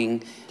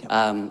morning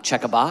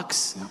check a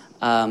box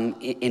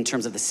in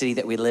terms of the city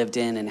that we lived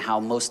in and how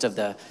most of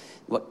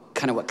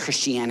what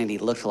Christianity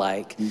looked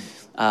like.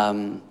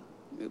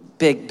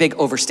 Big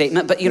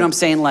overstatement, but you know what I'm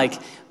saying? Like,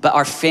 but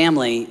our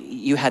family,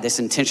 you had this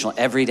intentional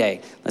every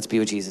day. Let's be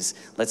with Jesus.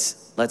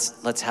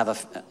 Let's have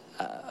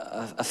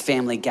a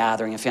family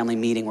gathering, a family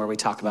meeting where we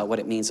talk about what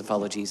it means to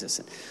follow Jesus.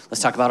 And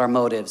let's talk about our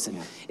motives. And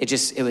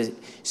it was,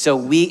 so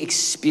we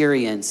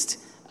experienced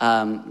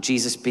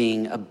Jesus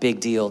being a big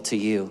deal to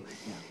you.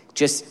 Yeah.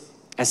 Just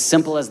as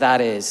simple as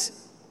that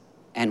is,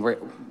 and we're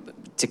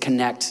to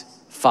connect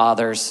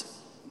fathers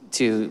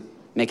to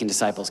making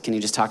disciples. Can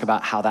you just talk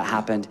about how that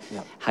happened?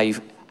 Yeah.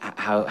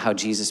 how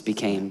Jesus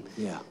became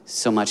Yeah.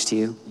 so much to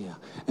you? Yeah.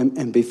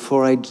 And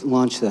before I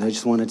launch that, I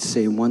just wanted to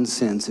say one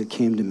sentence that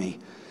came to me.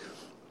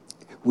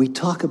 We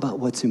talk about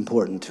what's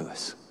important to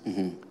us.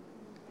 Mm-hmm.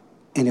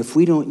 And if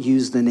we don't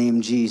use the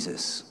name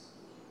Jesus,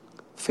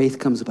 faith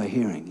comes by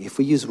hearing. If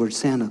we use the word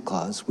Santa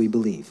Claus, we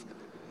believe.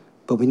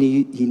 But we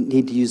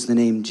need to use the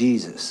name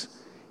Jesus.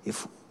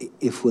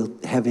 If we'll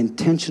have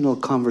intentional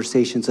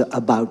conversations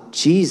about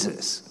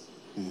Jesus,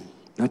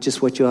 not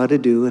just what you ought to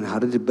do and how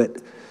to do,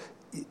 but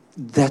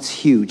that's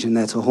huge, and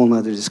that's a whole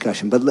nother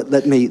discussion. But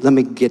let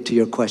me get to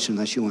your question,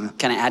 unless you want to.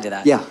 Can I add to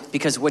that? Yeah.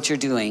 Because what you're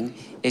doing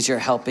is you're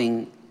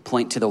helping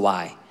point to the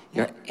why.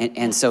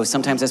 And so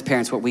sometimes as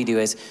parents, what we do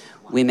is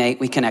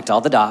we connect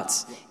all the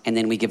dots, and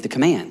then we give the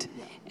command.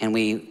 And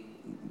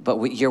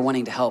you're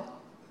wanting to help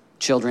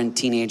children,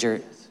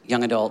 teenager,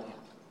 young adult,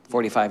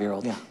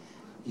 45-year-old.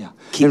 Yeah.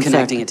 Keep In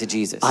connecting fact, it to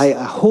Jesus. I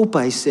hope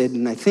I said,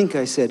 and I think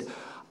I said,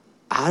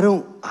 I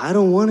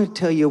don't want to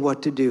tell you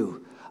what to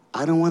do.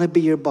 I don't want to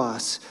be your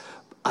boss.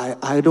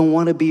 I don't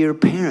want to be your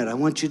parent.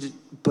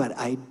 But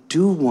I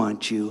do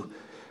want you.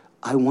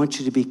 I want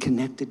you to be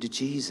connected to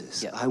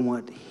Jesus. Yeah. I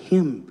want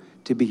him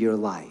to be your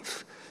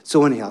life.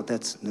 So anyhow,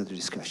 that's another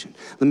discussion.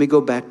 Let me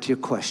go back to your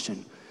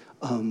question.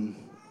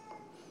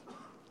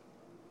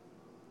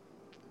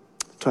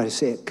 Try to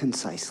say it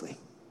concisely.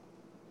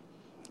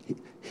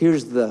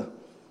 Here's the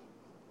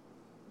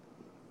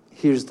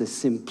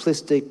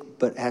simplistic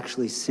but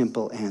actually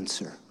simple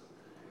answer.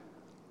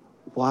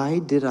 Why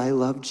did I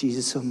love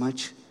Jesus so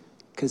much?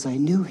 Because I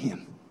knew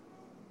him.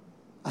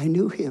 I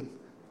knew him.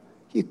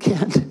 You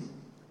can't.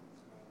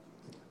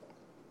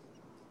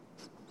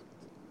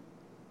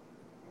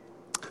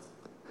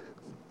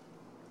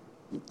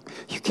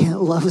 You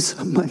can't love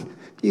someone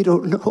you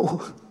don't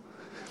know.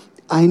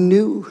 I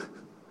knew.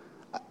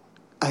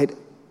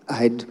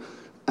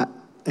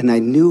 And I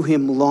knew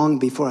him long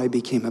before I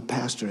became a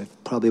pastor. That's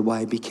probably why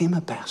I became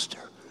a pastor.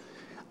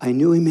 I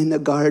knew him in the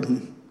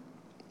garden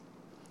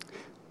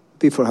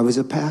before I was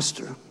a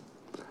pastor.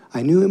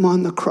 I knew him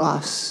on the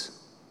cross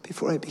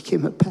before I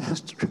became a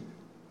pastor.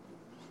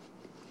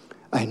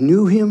 I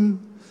knew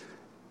him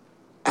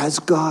as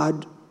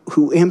God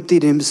who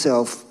emptied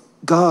himself.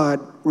 God,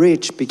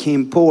 rich,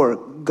 became poor.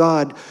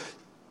 God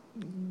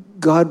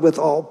with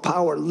all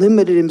power,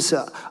 limited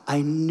himself.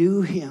 I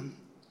knew him.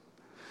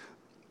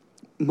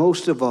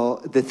 Most of all,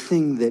 the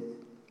thing that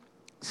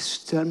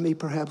stunned me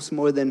perhaps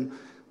more than,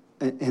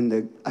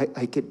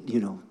 I could,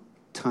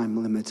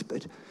 time limits,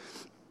 but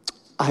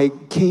I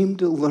came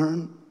to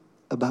learn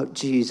about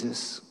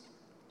Jesus.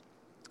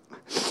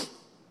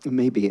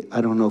 Maybe,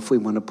 I don't know if we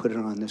want to put it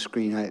on the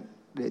screen. I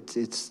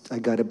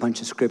got a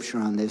bunch of scripture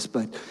on this,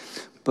 but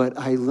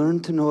I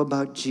learned to know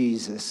about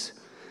Jesus,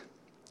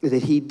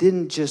 that he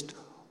didn't just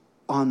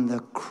on the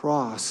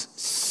cross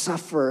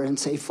suffer and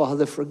say,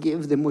 Father,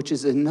 forgive them, which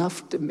is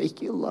enough to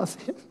make you love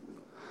him.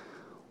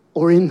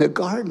 Or in the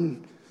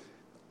garden,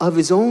 of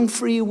his own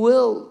free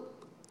will,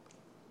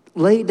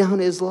 lay down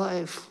his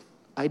life.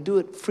 I do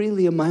it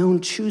freely of my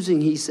own choosing,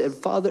 he said.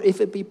 Father,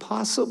 if it be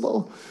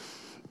possible.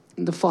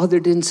 And the Father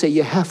didn't say,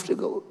 you have to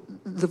go.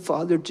 The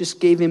Father just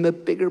gave him a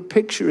bigger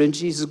picture, and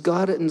Jesus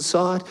got it and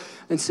saw it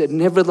and said,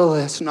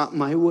 nevertheless, not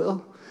my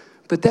will.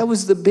 But that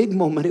was the big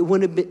moment. It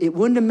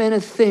wouldn't have meant a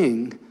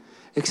thing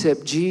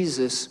except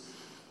Jesus,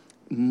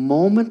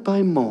 moment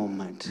by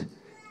moment,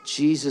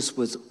 Jesus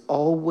was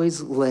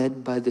always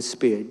led by the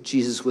Spirit.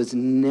 Jesus was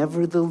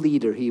never the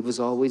leader. He was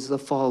always the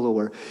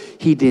follower.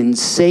 He didn't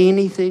say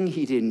anything.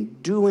 He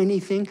didn't do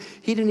anything.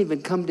 He didn't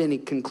even come to any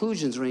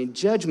conclusions or any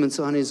judgments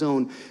on his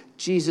own.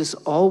 Jesus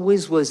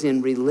always was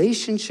in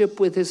relationship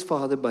with his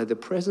Father by the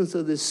presence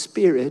of the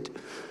Spirit.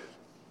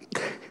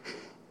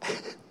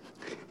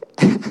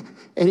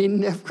 And he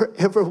never,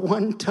 ever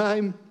one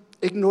time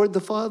ignored the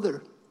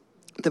Father.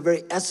 The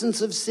very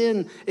essence of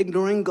sin,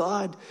 ignoring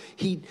God.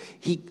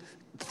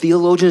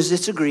 Theologians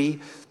disagree.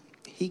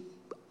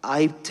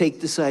 I take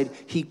the side,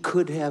 he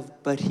could have,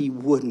 but he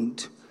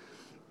wouldn't.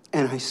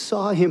 And I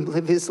saw him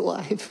live his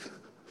life.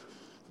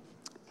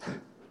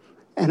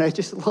 And I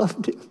just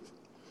loved him.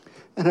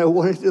 And I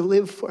wanted to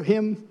live for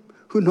him,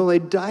 who not only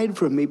died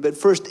for me, but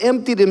first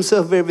emptied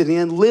himself of everything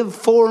and lived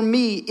for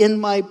me in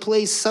my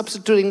place,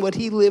 substituting what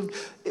he lived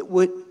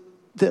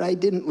that I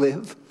didn't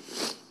live.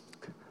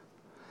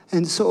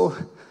 And so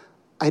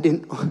I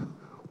didn't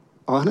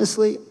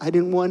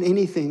want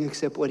anything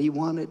except what he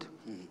wanted.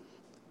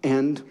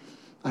 And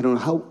I don't know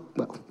how,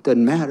 well, it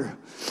doesn't matter.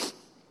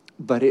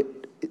 But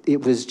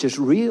it was just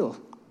real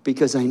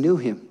because I knew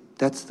him.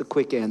 That's the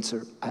quick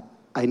answer.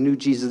 I knew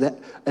Jesus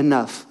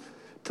enough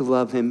to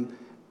love him.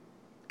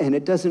 And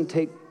it doesn't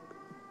take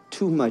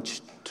too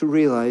much to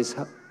realize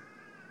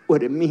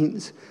what it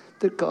means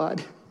that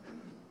God,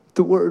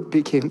 the Word,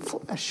 became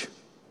flesh.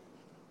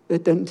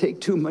 It doesn't take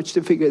too much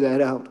to figure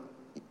that out.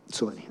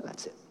 So anyhow,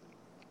 that's it.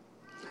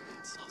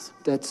 That's awesome.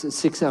 That's a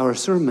 6-hour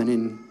sermon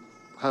in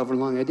however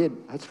long I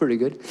did. That's pretty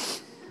good.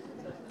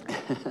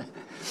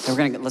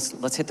 And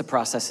let's hit the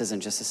processes in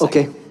just a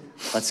second. Okay.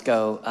 Let's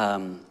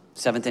go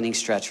seventh inning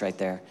stretch right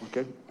there.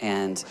 Okay.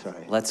 And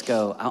Sorry. let's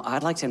go.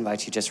 I'd like to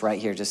invite you just right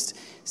here, just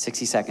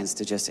 60 seconds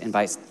to just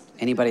invite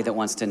anybody that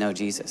wants to know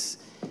Jesus.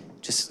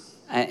 Just,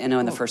 I know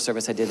in the first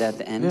service I did that at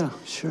the end. Yeah,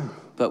 sure.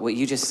 But what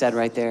you just said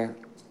right there,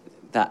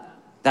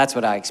 that's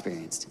what I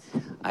experienced.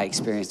 I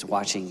experienced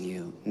watching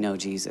you know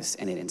Jesus,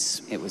 and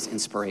it was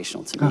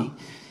inspirational to me.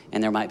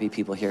 And there might be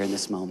people here in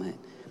this moment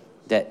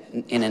that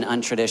in an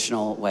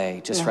untraditional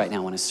way, just right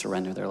now want to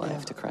surrender their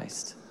life to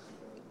Christ.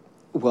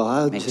 Well,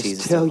 I'll Make just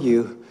Jesus tell Lord.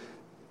 you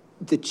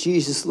that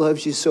Jesus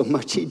loves you so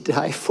much, he'd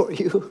die for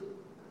you.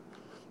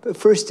 But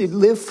first he'd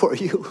live for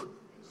you.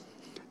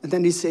 And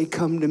then he'd say,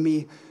 come to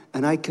me,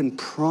 and I can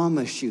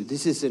promise you,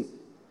 this isn't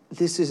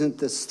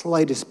the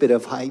slightest bit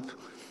of hype.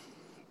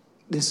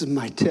 This is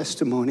my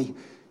testimony.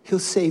 He'll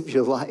save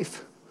your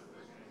life.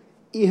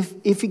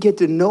 If you get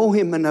to know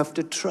him enough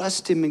to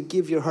trust him and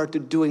give your heart to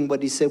doing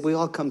what he said, we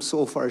all come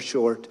so far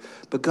short.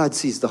 But God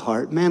sees the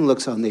heart. Man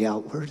looks on the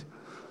outward.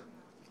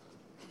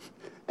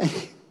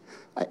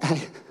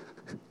 And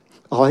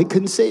all I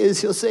can say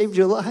is he'll save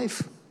your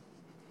life.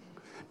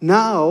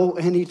 Now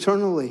and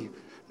eternally.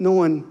 No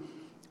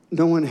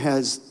one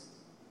has,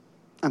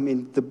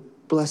 the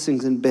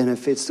blessings and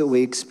benefits that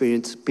we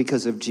experience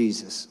because of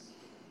Jesus.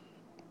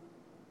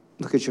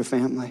 Look at your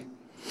family.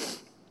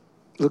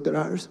 Look at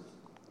ours.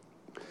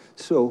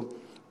 So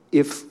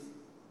if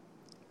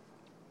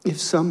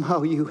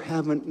somehow you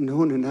haven't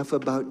known enough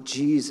about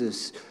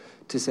Jesus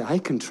to say, I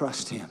can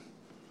trust him.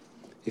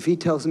 If he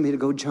tells me to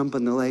go jump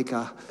in the lake,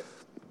 I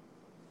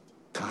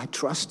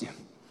trust him.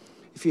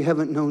 If you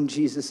haven't known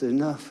Jesus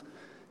enough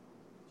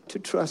to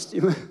trust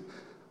him,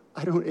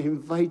 I don't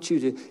invite you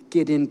to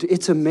get into,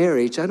 it's a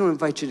marriage. I don't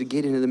invite you to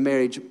get into the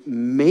marriage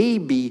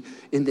maybe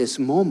in this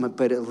moment,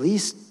 but at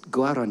least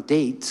go out on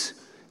dates,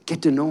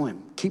 get to know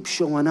him, keep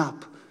showing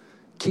up,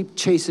 keep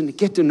chasing,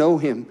 get to know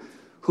him.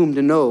 Whom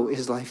to know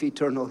is life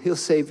eternal. He'll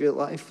save your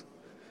life.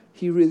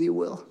 He really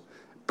will.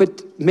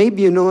 But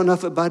maybe you know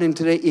enough about him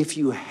today. If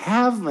you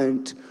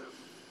haven't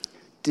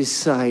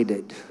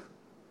decided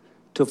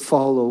to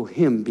follow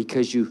him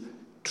because you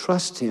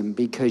trust him,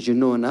 because you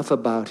know enough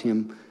about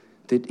him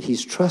that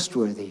he's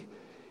trustworthy,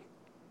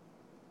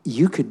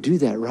 you could do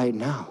that right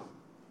now.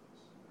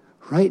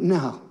 Right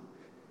now.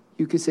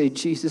 You could say,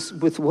 Jesus,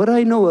 with what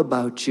I know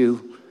about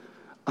you,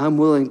 I'm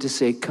willing to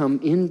say, come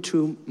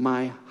into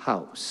my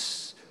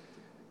house.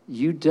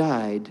 You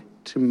died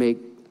to make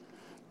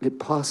it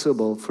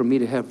possible for me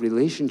to have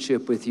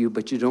relationship with you,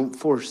 but you don't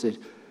force it.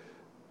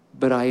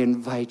 But I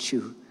invite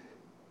you,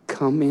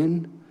 come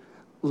in,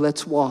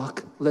 let's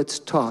walk, let's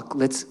talk,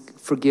 let's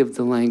forgive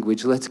the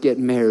language, let's get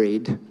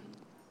married.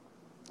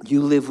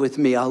 You live with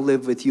me, I'll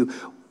live with you.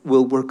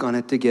 We'll work on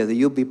it together.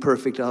 You'll be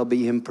perfect, I'll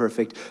be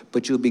imperfect,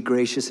 but you'll be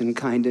gracious and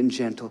kind and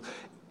gentle.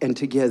 And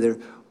together,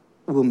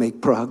 we'll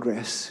make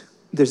progress.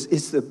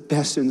 It's the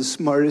best and the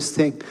smartest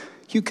thing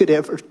you could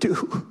ever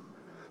do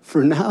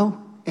for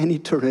now and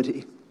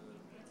eternity.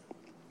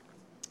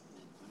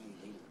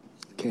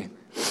 Okay.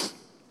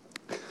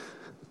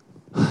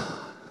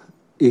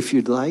 If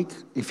you'd like,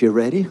 if you're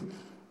ready,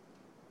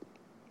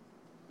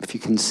 if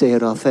you can say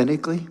it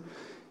authentically,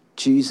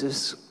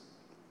 Jesus,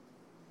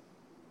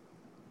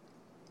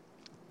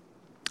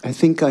 I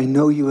think I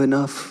know you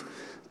enough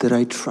that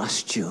I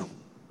trust you.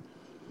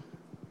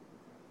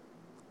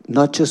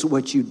 Not just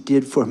what you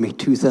did for me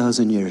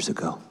 2,000 years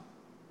ago,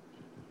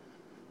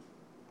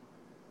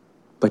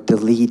 but to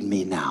lead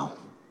me now.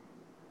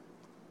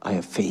 I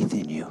have faith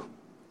in you.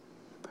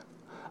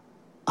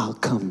 I'll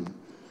come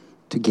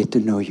to get to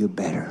know you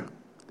better.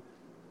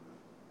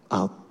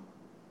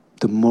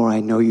 The more I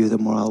know you, the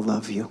more I'll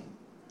love you.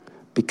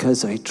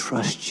 Because I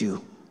trust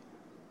you.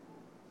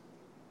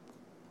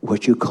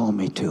 What you call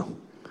me to,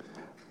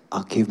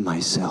 I'll give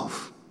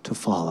myself to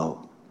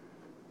follow.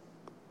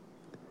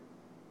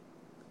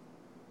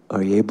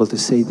 Are you able to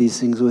say these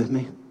things with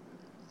me?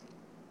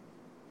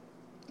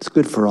 It's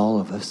good for all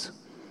of us.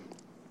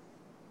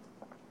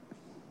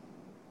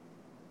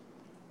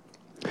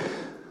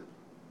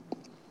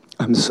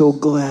 I'm so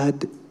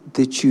glad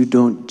that you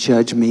don't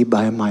judge me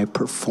by my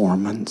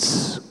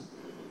performance.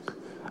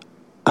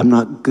 I'm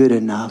not good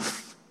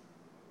enough.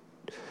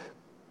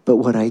 But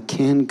what I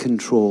can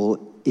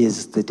control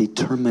is the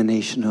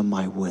determination of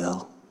my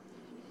will.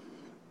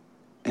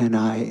 And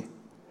I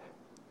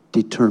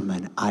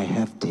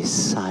have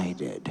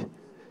decided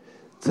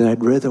that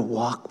I'd rather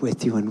walk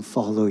with you and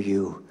follow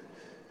you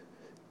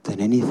than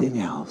anything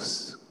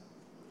else.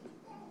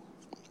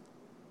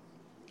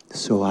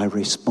 So I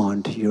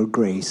respond to your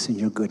grace and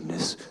your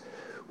goodness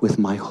with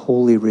my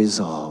holy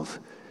resolve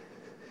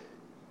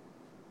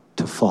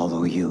to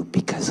follow you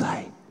because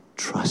I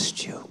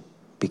trust you,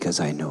 because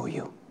I know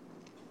you.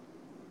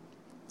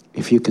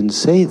 If you can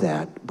say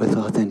that with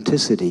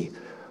authenticity,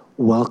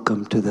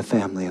 welcome to the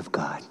family of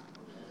God.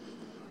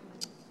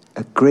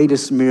 A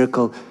greatest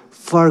miracle,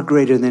 far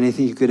greater than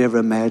anything you could ever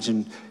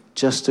imagine,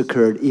 just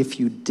occurred. If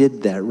you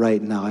did that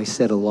right now, I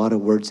said a lot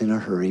of words in a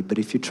hurry, but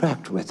if you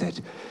tracked with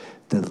it,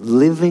 the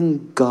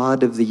living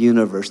God of the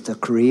universe, the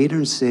creator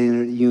and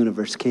savior of the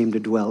universe, came to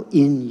dwell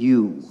in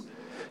you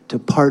to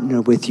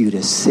partner with you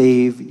to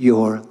save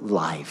your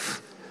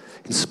life.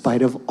 In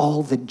spite of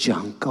all the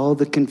junk, all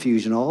the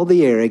confusion, all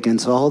the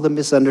arrogance, all the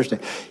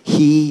misunderstanding,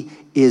 he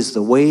is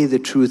the way, the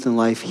truth, and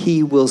life.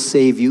 He will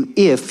save you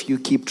if you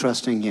keep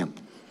trusting him.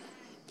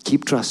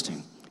 Keep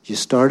trusting. You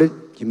started,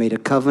 you made a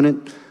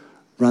covenant,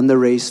 run the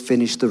race,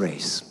 finish the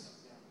race.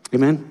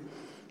 Amen?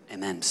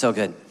 Amen. So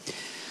good.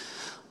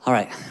 All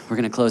right, we're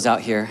going to close out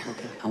here.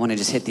 Okay. I want to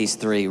just hit these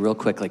three real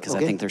quickly because I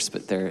think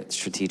they're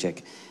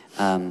strategic.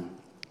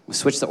 We'll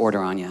switch the order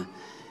on you.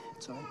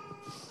 Sorry.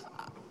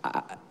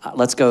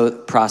 Let's go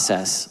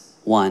process.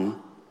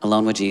 1,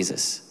 alone with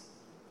Jesus.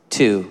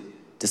 2,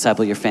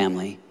 disciple your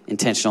family.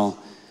 Intentional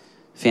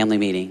family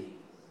meeting.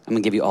 I'm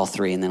going to give you all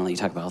three and then I'll let you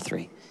talk about all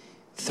three.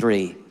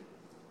 3,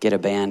 get a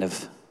band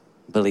of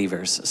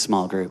believers, a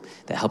small group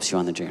that helps you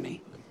on the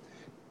journey.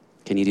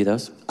 Can you do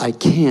those? I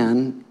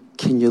can.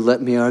 Can you let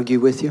me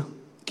argue with you?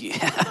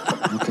 Yeah.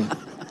 Okay.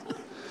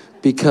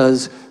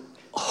 Because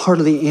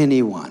hardly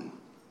anyone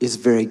is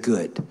very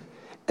good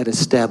at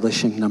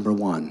establishing number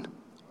 1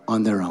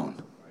 on their own.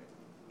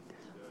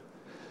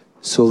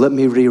 So let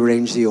me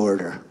rearrange the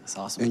order. That's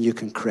awesome. And you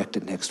can correct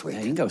it next week.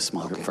 Yeah, you can go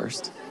small group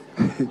first.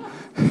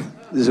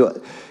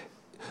 So,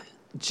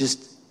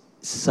 just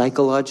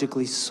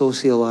psychologically,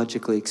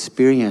 sociologically,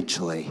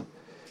 experientially,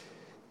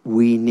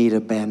 we need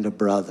a band of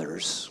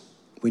brothers.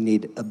 We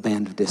need a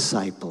band of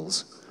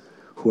disciples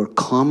who are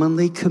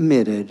commonly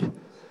committed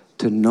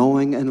to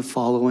knowing and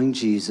following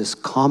Jesus,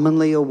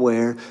 commonly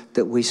aware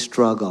that we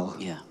struggle,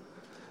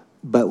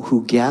 but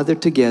who gather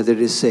together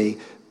to say,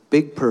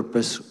 big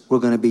purpose, we're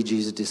going to be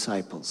Jesus'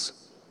 disciples.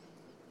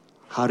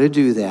 How to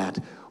do that?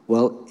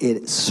 Well,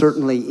 it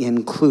certainly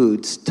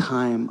includes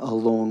time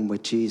alone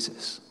with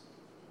Jesus.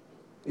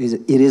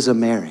 It is a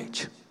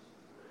marriage.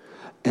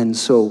 And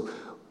so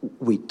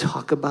we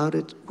talk about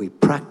it, we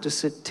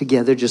practice it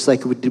together, just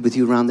like we did with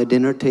you around the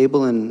dinner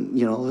table. And,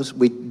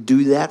 we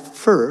do that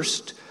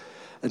first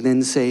and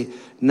then say,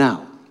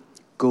 now,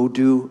 go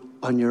do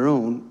on your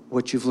own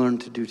what you've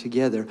learned to do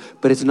together.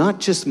 But it's not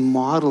just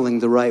modeling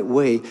the right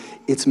way,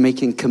 it's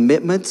making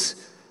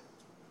commitments,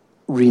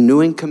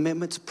 renewing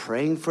commitments,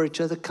 praying for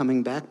each other,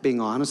 coming back, being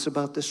honest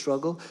about the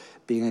struggle,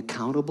 being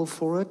accountable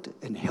for it,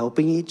 and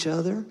helping each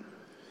other,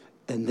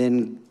 and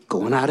then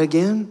going out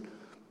again,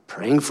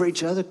 praying for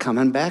each other,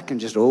 coming back,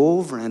 and just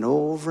over and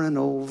over and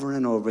over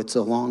and over. It's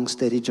a long,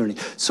 steady journey.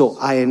 So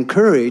I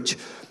encourage,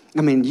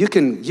 you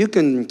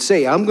can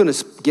say, I'm going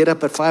to get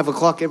up at 5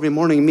 o'clock every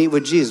morning and meet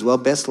with Jesus. Well,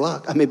 best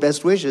luck.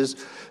 Best wishes.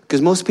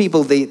 Because most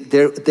people,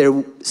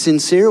 they're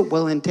sincere,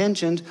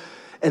 well-intentioned,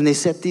 and they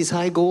set these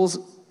high goals,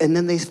 and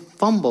then they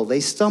fumble, they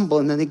stumble,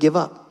 and then they give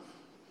up.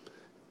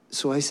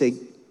 So I say,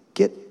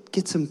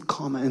 get some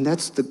comment. And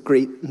that's the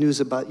great news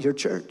about your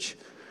church.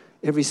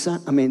 Every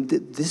Sunday,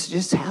 this is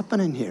just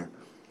happening here.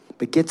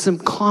 But get some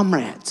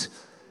comrades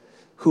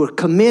who are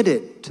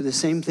committed to the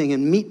same thing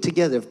and meet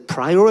together.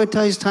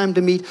 Prioritize time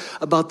to meet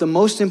about the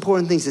most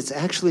important things. It's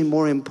actually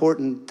more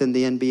important than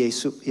the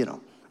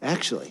NBA,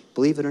 actually,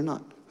 believe it or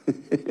not.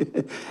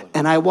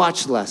 And I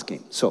watched the last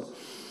game. So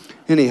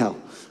anyhow,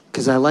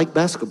 because I like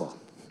basketball.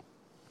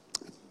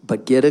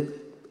 But get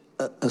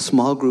a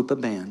small group, a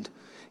band,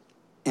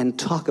 and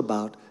talk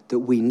about that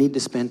we need to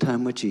spend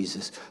time with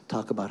Jesus.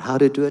 Talk about how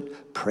to do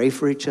it. Pray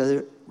for each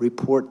other.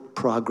 Report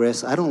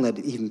progress. I don't let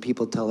even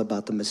people tell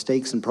about the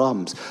mistakes and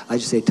problems. I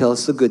just say, tell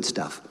us the good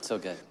stuff. So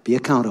good. Be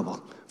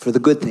accountable for the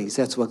good things.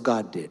 That's what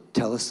God did.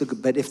 Tell us the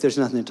good. But if there's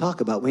nothing to talk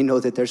about, we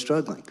know that they're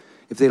struggling.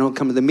 If they don't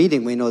come to the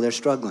meeting, we know they're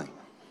struggling.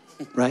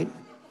 Right?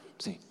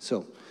 See.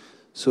 So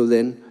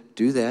then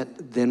do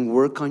that. Then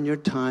work on your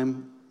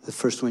time. The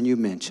first one you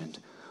mentioned.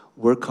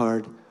 Work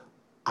hard.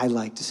 I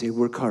like to say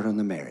work hard on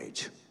the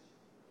marriage.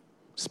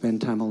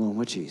 Spend time alone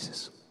with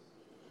Jesus.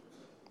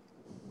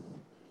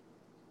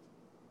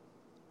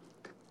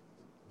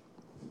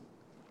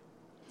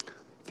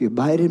 If you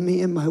abide in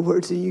me and my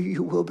words in you,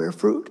 you will bear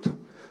fruit.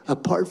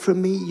 Apart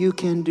from me, you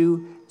can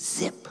do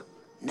zip,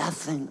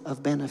 nothing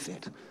of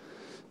benefit.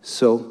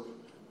 So,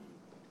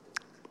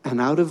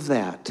 and out of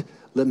that,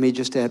 let me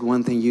just add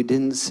one thing you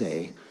didn't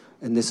say,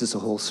 and this is a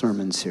whole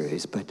sermon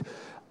series, but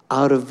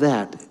out of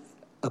that,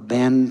 a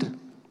band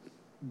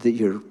that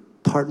you're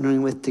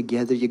partnering with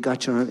together, you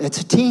got your,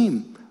 it's a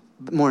team,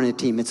 more than a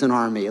team, it's an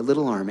army, a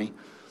little army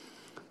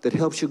that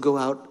helps you go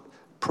out,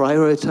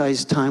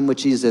 prioritize time with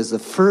Jesus as the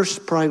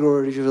first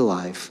priority of your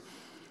life.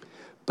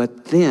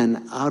 But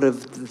then out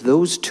of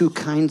those two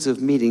kinds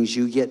of meetings,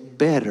 you get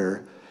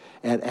better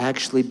at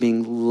actually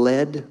being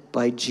led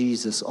by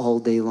Jesus all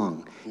day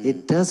long.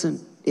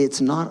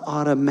 It's not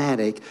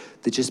automatic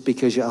that just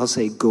because I'll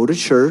say go to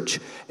church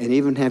and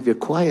even have your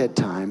quiet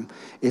time,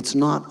 it's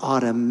not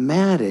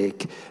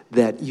automatic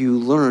that you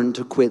learn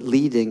to quit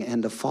leading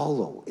and to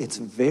follow. It's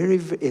a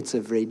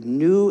very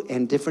new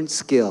and different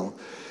skill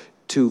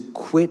to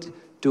quit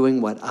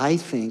doing what I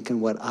think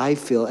and what I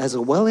feel as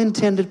a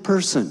well-intended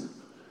person.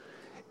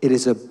 It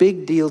is a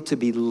big deal to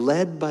be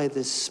led by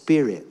the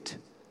Spirit.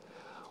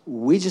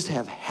 We just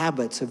have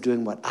habits of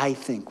doing what I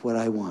think, what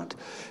I want.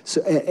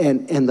 So,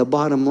 and the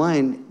bottom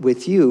line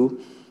with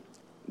you,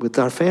 with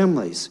our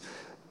families.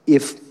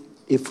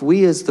 If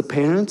we as the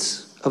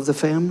parents of the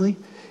family,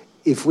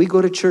 if we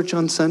go to church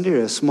on Sunday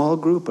or a small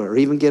group or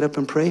even get up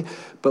and pray,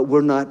 but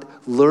we're not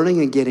learning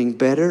and getting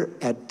better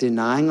at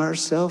denying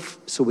ourselves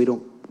so we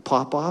don't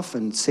pop off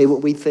and say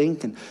what we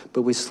think,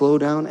 but we slow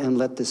down and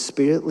let the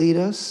Spirit lead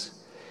us,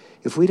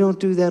 if we don't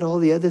do that, all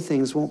the other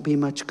things won't be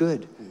much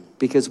good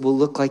because we'll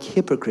look like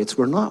hypocrites.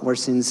 We're not, we're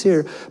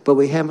sincere, but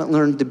we haven't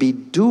learned to be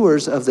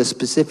doers of the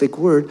specific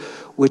word,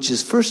 which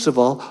is, first of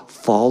all,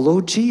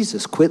 follow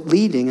Jesus. Quit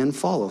leading and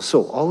follow.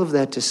 So all of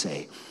that to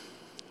say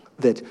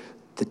that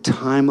the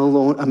time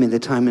alone, the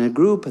time in a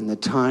group and the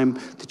time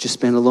that you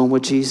spend alone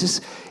with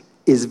Jesus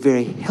is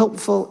very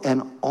helpful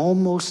and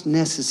almost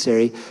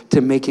necessary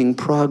to making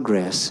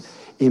progress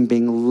in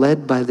being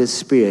led by the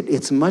Spirit.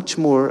 It's much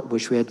more,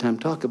 wish we had time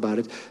to talk about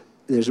it,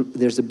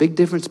 there's a big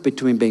difference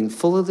between being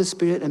full of the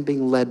Spirit and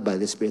being led by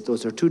the Spirit.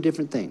 Those are two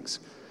different things.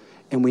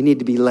 And we need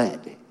to be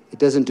led. It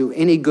doesn't do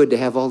any good to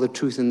have all the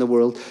truth in the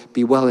world,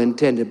 be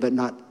well-intended, but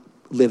not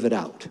live it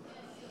out.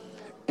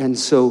 And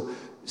so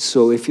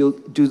if you'll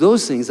do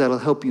those things, that'll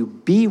help you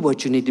be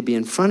what you need to be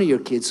in front of your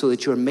kids so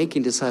that you're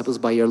making disciples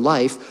by your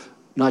life,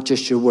 not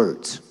just your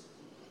words.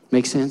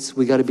 Make sense?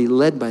 We got to be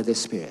led by the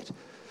Spirit.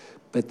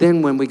 But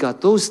then when we got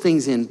those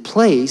things in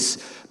place,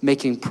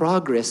 making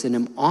progress and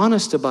am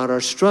honest about our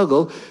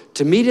struggle,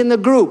 to meet in the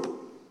group,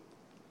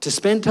 to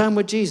spend time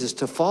with Jesus,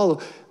 to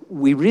follow,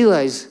 we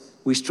realize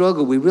we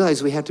struggle. We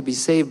realize we have to be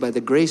saved by the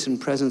grace and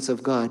presence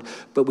of God,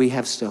 but we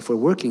have stuff we're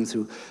working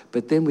through.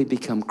 But then we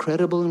become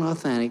credible and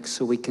authentic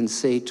so we can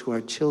say to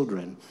our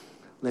children,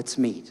 let's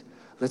meet,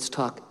 let's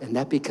talk. And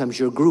that becomes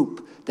your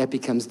group. That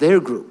becomes their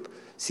group.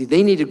 See,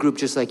 they need a group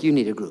just like you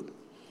need a group.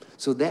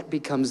 So that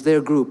becomes their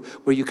group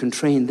where you can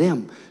train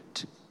them,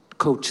 to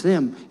coach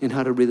them in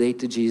how to relate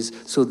to Jesus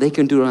so they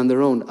can do it on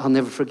their own. I'll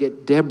never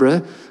forget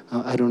Deborah.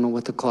 I don't know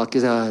what the clock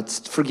is.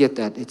 Forget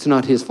that. It's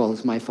not his fault.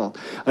 It's my fault.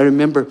 I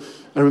remember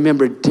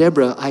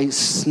Deborah. I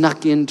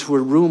snuck into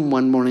her room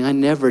one morning. I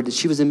never did.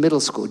 She was in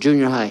middle school,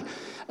 junior high.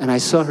 And I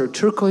saw her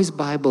turquoise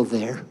Bible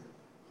there.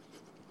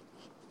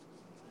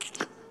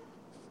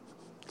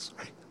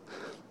 Sorry.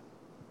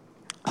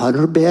 On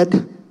her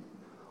bed,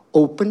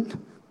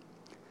 open.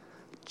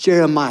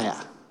 Jeremiah.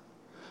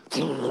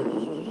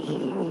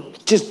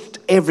 Just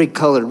every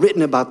color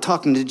written about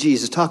talking to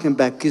Jesus, talking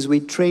back, because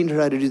we trained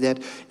her how to do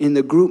that in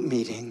the group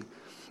meeting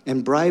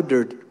and bribed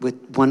her with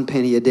 1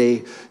 penny a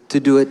day to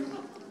do it,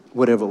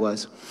 whatever it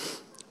was.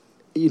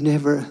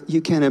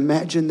 You can't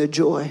imagine the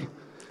joy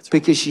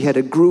because she had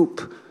a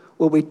group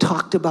where we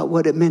talked about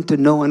what it meant to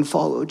know and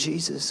follow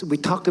Jesus. We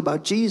talked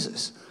about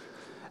Jesus.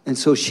 And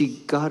so she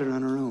got it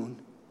on her own.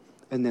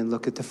 And then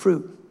look at the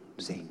fruit.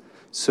 See?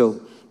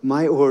 So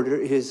my order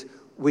is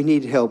we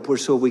need help. We're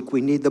so weak.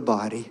 We need the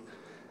body.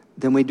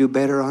 Then we do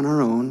better on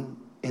our own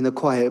in the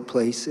quiet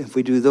place. If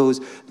we do those,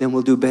 then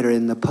we'll do better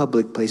in the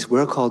public place.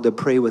 We're called to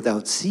pray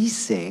without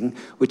ceasing,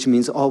 which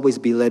means always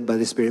be led by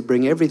the Spirit.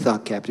 Bring every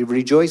thought captive.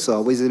 Rejoice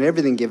always. In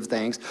everything give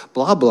thanks.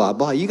 Blah, blah,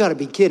 blah. You got to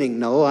be kidding.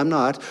 No, I'm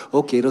not.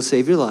 Okay, it'll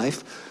save your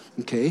life.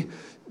 Okay,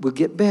 we'll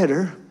get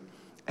better.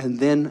 And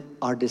then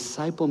our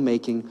disciple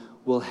making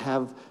will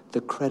have the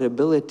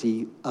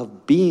credibility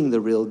of being the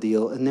real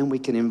deal, and then we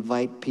can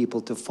invite people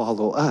to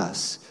follow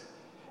us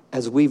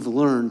as we've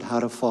learned how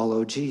to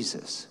follow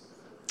Jesus.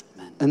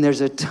 Amen. And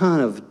there's a ton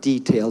of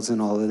details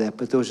in all of that,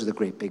 but those are the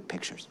great big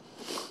pictures.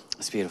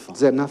 That's beautiful. Is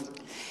that enough?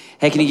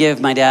 Hey, can you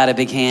give my dad a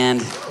big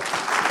hand? That's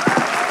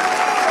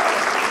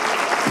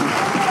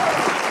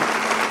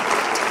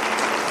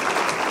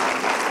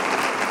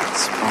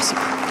awesome.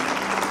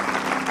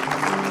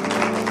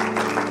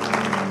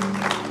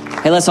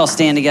 Hey, let's all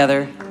stand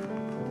together.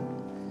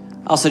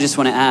 Also just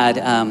want to add,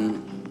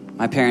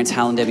 my parents,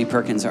 Hal and Debbie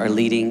Perkins, are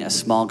leading a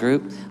small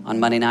group on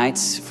Monday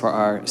nights for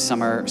our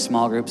summer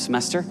small group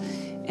semester.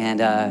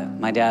 And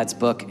my dad's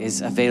book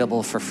is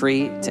available for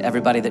free to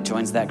everybody that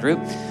joins that group.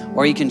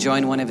 Or you can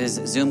join one of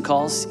his Zoom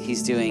calls.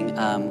 He's doing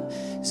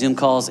Zoom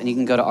calls, and you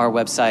can go to our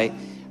website,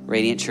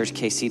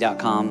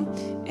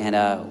 radiantchurchkc.com,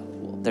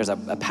 and there's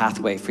a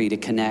pathway for you to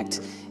connect.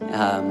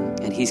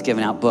 And he's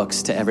giving out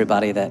books to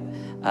everybody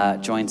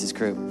that joins his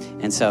group.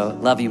 And so,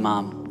 love you,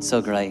 Mom.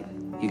 So great.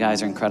 You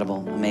guys are incredible,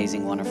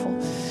 amazing, wonderful.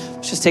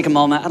 Let's just take a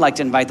moment. I'd like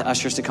to invite the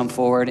ushers to come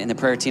forward and the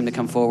prayer team to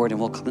come forward, and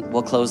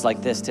we'll close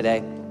like this today.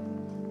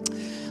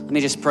 Let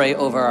me just pray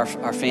over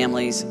our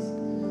families.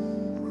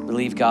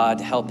 Believe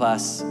God, help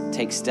us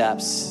take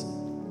steps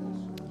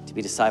to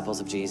be disciples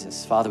of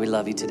Jesus. Father, we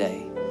love you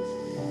today.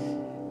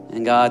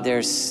 And God,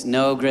 there's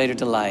no greater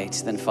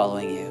delight than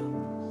following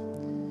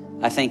you.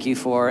 I thank you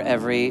for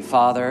every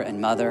father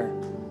and mother.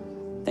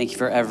 Thank you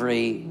for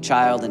every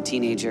child and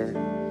teenager,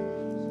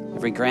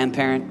 every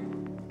grandparent,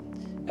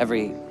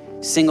 every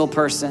single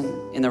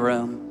person in the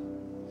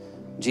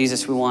room.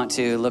 Jesus, we want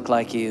to look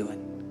like you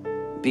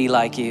and be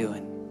like you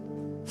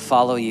and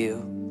follow you.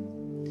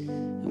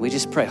 And we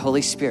just pray,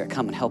 Holy Spirit,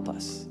 come and help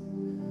us.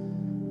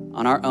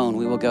 On our own,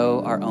 we will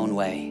go our own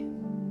way.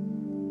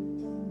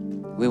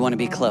 We want to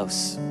be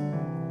close.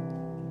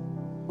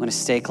 We want to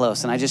stay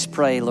close. And I just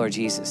pray, Lord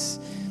Jesus,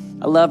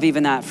 I love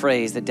even that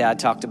phrase that Dad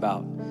talked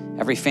about.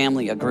 Every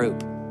family, a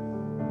group.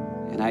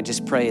 And I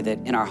just pray that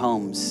in our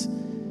homes,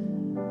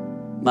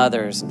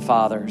 mothers and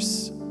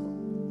fathers,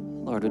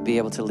 Lord, would be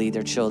able to lead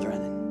their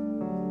children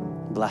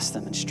and bless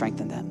them and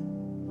strengthen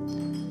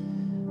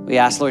them. We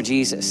ask, Lord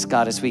Jesus,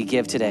 God, as we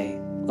give today,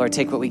 Lord,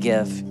 take what we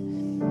give,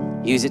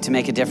 use it to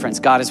make a difference.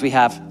 God, as we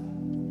have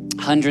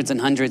hundreds and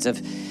hundreds of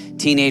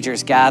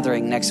teenagers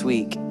gathering next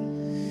week,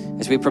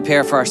 as we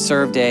prepare for our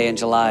Serve Day in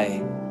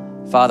July,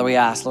 Father, we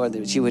ask, Lord,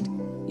 that you would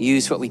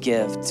use what we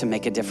give to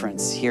make a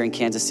difference here in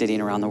Kansas City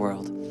and around the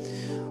world.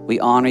 We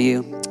honor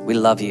you. We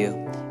love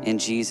you. In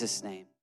Jesus' name.